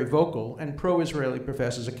professors are very vocal and pro-Israeli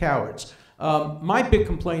professors are cowards. My big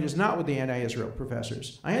complaint is not with the anti-Israel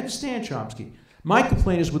professors. I understand Chomsky. My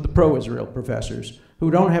complaint is with the pro-Israel professors who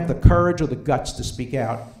don't have the courage or the guts to speak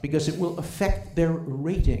out because it will affect their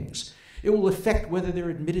ratings. It will affect whether they're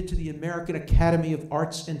admitted to the American Academy of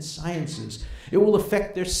Arts and Sciences. It will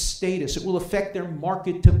affect their status. It will affect their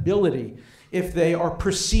marketability if they are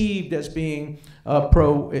perceived as being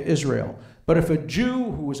pro-Israel. But if a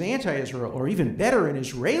Jew who was anti-Israel, or even better, an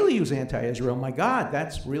Israeli who's anti-Israel, my God,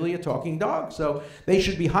 that's really a talking dog. So they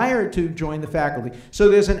should be hired to join the faculty. So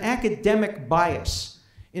there's an academic bias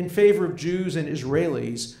in favor of Jews and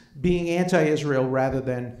Israelis being anti-Israel rather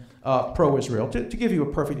than pro-Israel. To give you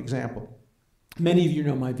a perfect example, many of you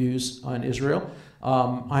know my views on Israel.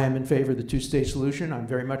 I am in favor of the two-state solution. I'm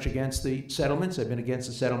very much against the settlements. I've been against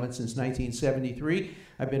the settlements since 1973.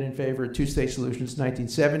 I've been in favor of two-state solution since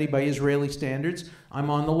 1970 by Israeli standards.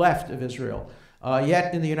 I'm on the left of Israel.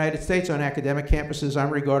 Yet in the United States, on academic campuses,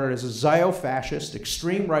 I'm regarded as a xio-fascist,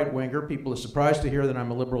 extreme right-winger. People are surprised to hear that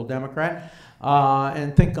I'm a liberal Democrat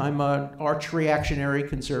and think I'm an arch-reactionary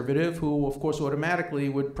conservative who, of course, automatically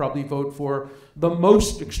would probably vote for the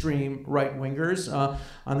most extreme right-wingers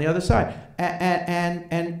on the other side.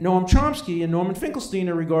 And Noam Chomsky and Norman Finkelstein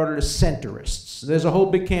are regarded as centrists. There's a whole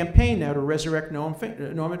big campaign now to resurrect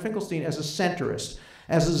Norman Finkelstein as a centrist,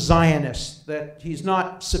 as a Zionist, that he's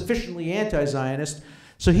not sufficiently anti-Zionist,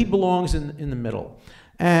 so he belongs in the middle.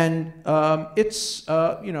 And it's,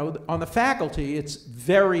 you know, on the faculty, it's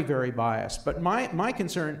very, very biased. But my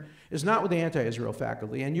concern is not with the anti-Israel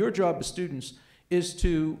faculty, and your job as students is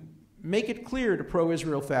to make it clear to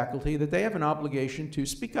pro-Israel faculty that they have an obligation to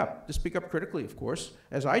speak up critically, of course,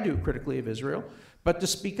 as I do critically of Israel, but to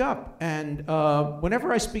speak up. And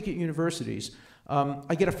whenever I speak at universities,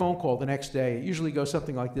 I get a phone call the next day. It usually goes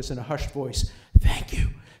something like this in a hushed voice. Thank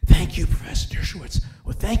you, Professor Dershowitz.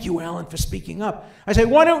 Well, thank you, Alan, for speaking up. I say,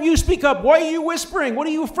 why don't you speak up? Why are you whispering? What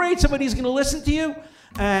are you afraid somebody's going to listen to you?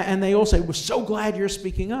 And they all say, we're so glad you're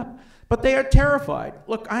speaking up. But they are terrified.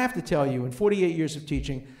 Look, I have to tell you, in 48 years of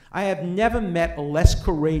teaching, I have never met a less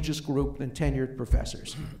courageous group than tenured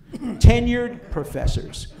professors. Tenured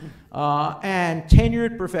professors. And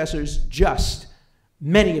tenured professors just,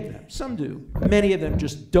 many of them, some do, many of them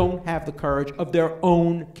just don't have the courage of their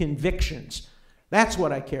own convictions. That's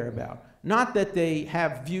what I care about. Not that they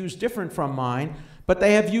have views different from mine, but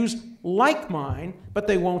they have views like mine, but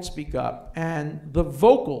they won't speak up. And the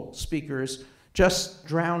vocal speakers just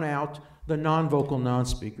drown out the non-vocal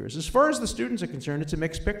non-speakers. As far as the students are concerned, it's a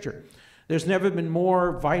mixed picture. There's never been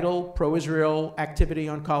more vital pro-Israel activity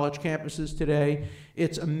on college campuses today.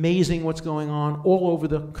 It's amazing what's going on all over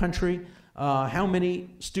the country. How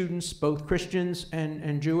many students, both Christians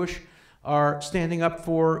and Jewish, are standing up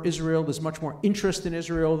for Israel. There's much more interest in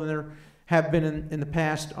Israel than there have been in the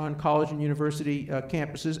past on college and university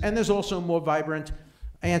campuses. And there's also more vibrant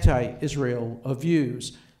anti-Israel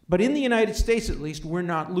views. But in the United States, at least, we're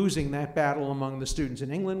not losing that battle among the students.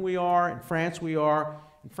 In England, we are. In France, we are.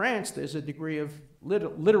 In France, there's a degree of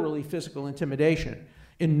literally physical intimidation.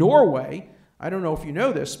 In Norway, I don't know if you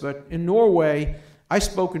know this, but in Norway, I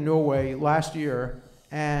spoke in Norway last year,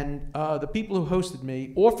 and the people who hosted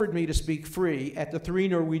me offered me to speak free at the 3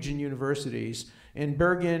 Norwegian universities in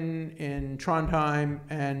Bergen, in Trondheim,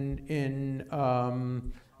 and in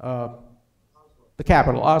the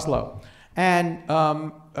capital, Oslo. And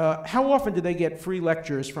how often do they get free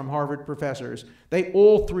lectures from Harvard professors?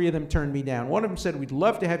 All 3 of them turned me down. One of them said, we'd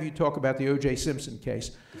love to have you talk about the O.J. Simpson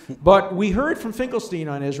case. But we heard from Finkelstein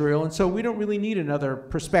on Israel, and so we don't really need another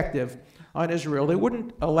perspective on Israel. They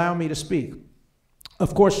wouldn't allow me to speak.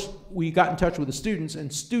 Of course, we got in touch with the students,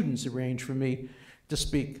 and students arranged for me to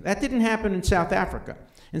speak. That didn't happen in South Africa.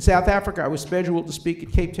 In South Africa, I was scheduled to speak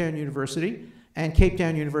at Cape Town University, and Cape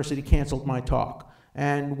Town University canceled my talk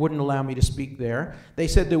and wouldn't allow me to speak there. They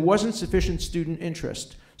said there wasn't sufficient student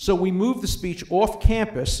interest. So we moved the speech off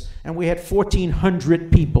campus, and we had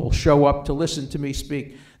 1,400 people show up to listen to me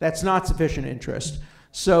speak. That's not sufficient interest.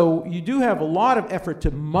 So you do have a lot of effort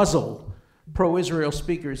to muzzle pro-Israel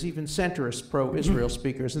speakers, even centrist pro-Israel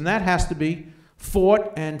speakers, and that has to be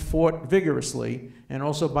fought and fought vigorously, and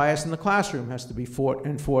also bias in the classroom has to be fought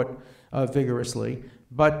and fought vigorously.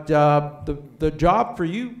 But the job for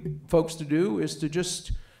you folks to do is to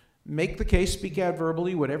just make the case, speak out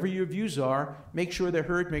verbally, whatever your views are, make sure they're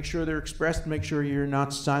heard, make sure they're expressed, make sure you're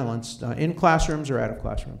not silenced in classrooms or out of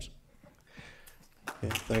classrooms. Okay,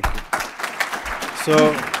 thank you.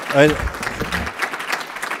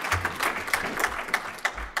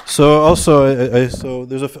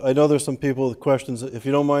 I know there's some people with questions. If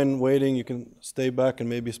you don't mind waiting, you can stay back and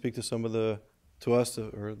maybe speak to some of to us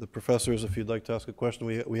or the professors if you'd like to ask a question.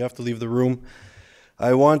 We have to leave the room.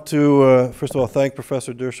 I want to, first of all, thank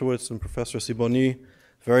Professor Dershowitz and Professor Sibony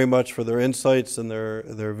very much for their insights and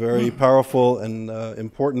their very powerful and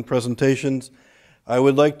important presentations. I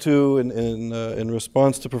would like to, in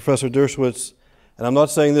response to Professor Dershowitz, and I'm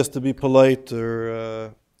not saying this to be polite,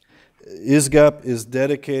 or ISGAP is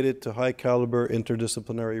dedicated to high-caliber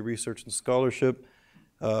interdisciplinary research and scholarship.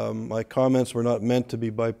 My comments were not meant to be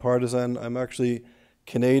bipartisan. I'm actually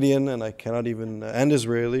Canadian, and I cannot even, and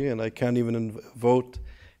Israeli, and I can't even vote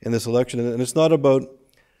in this election. And it's not about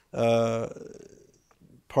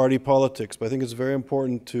party politics, but I think it's very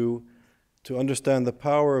important to understand the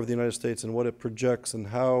power of the United States and what it projects and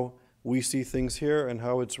how we see things here and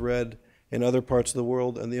how it's read in other parts of the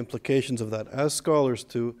world and the implications of that as scholars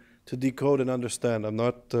to decode and understand. I'm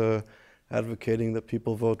not advocating that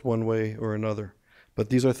people vote one way or another, but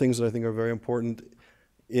these are things that I think are very important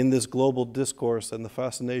in this global discourse and the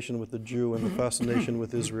fascination with the Jew and the fascination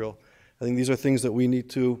with Israel. I think these are things that we need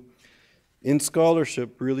to, in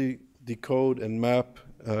scholarship, really decode and map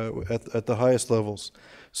at the highest levels.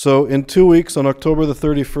 So in 2 weeks, on October the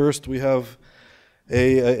 31st, we have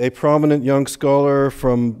a prominent young scholar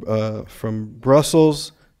from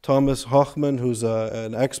Brussels, Thomas Hochman, who's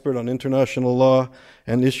an expert on international law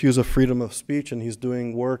and issues of freedom of speech, and he's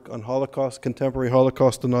doing work on Holocaust, contemporary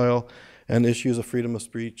Holocaust denial, and issues of freedom of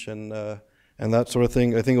speech and that sort of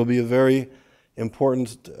thing. I think it will be a very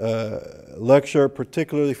important lecture,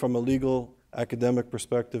 particularly from a legal academic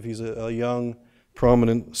perspective. He's a young,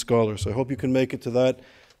 prominent scholar, so I hope you can make it to that.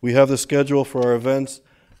 We have the schedule for our events.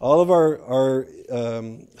 All of our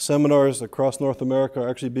seminars across North America are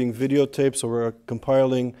actually being videotaped, so we're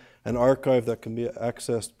compiling an archive that can be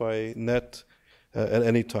accessed by net at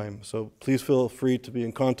any time. So please feel free to be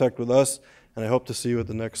in contact with us, and I hope to see you at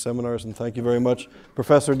the next seminars. And thank you very much,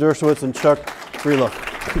 Professor Dershowitz and Chuck. Free luck.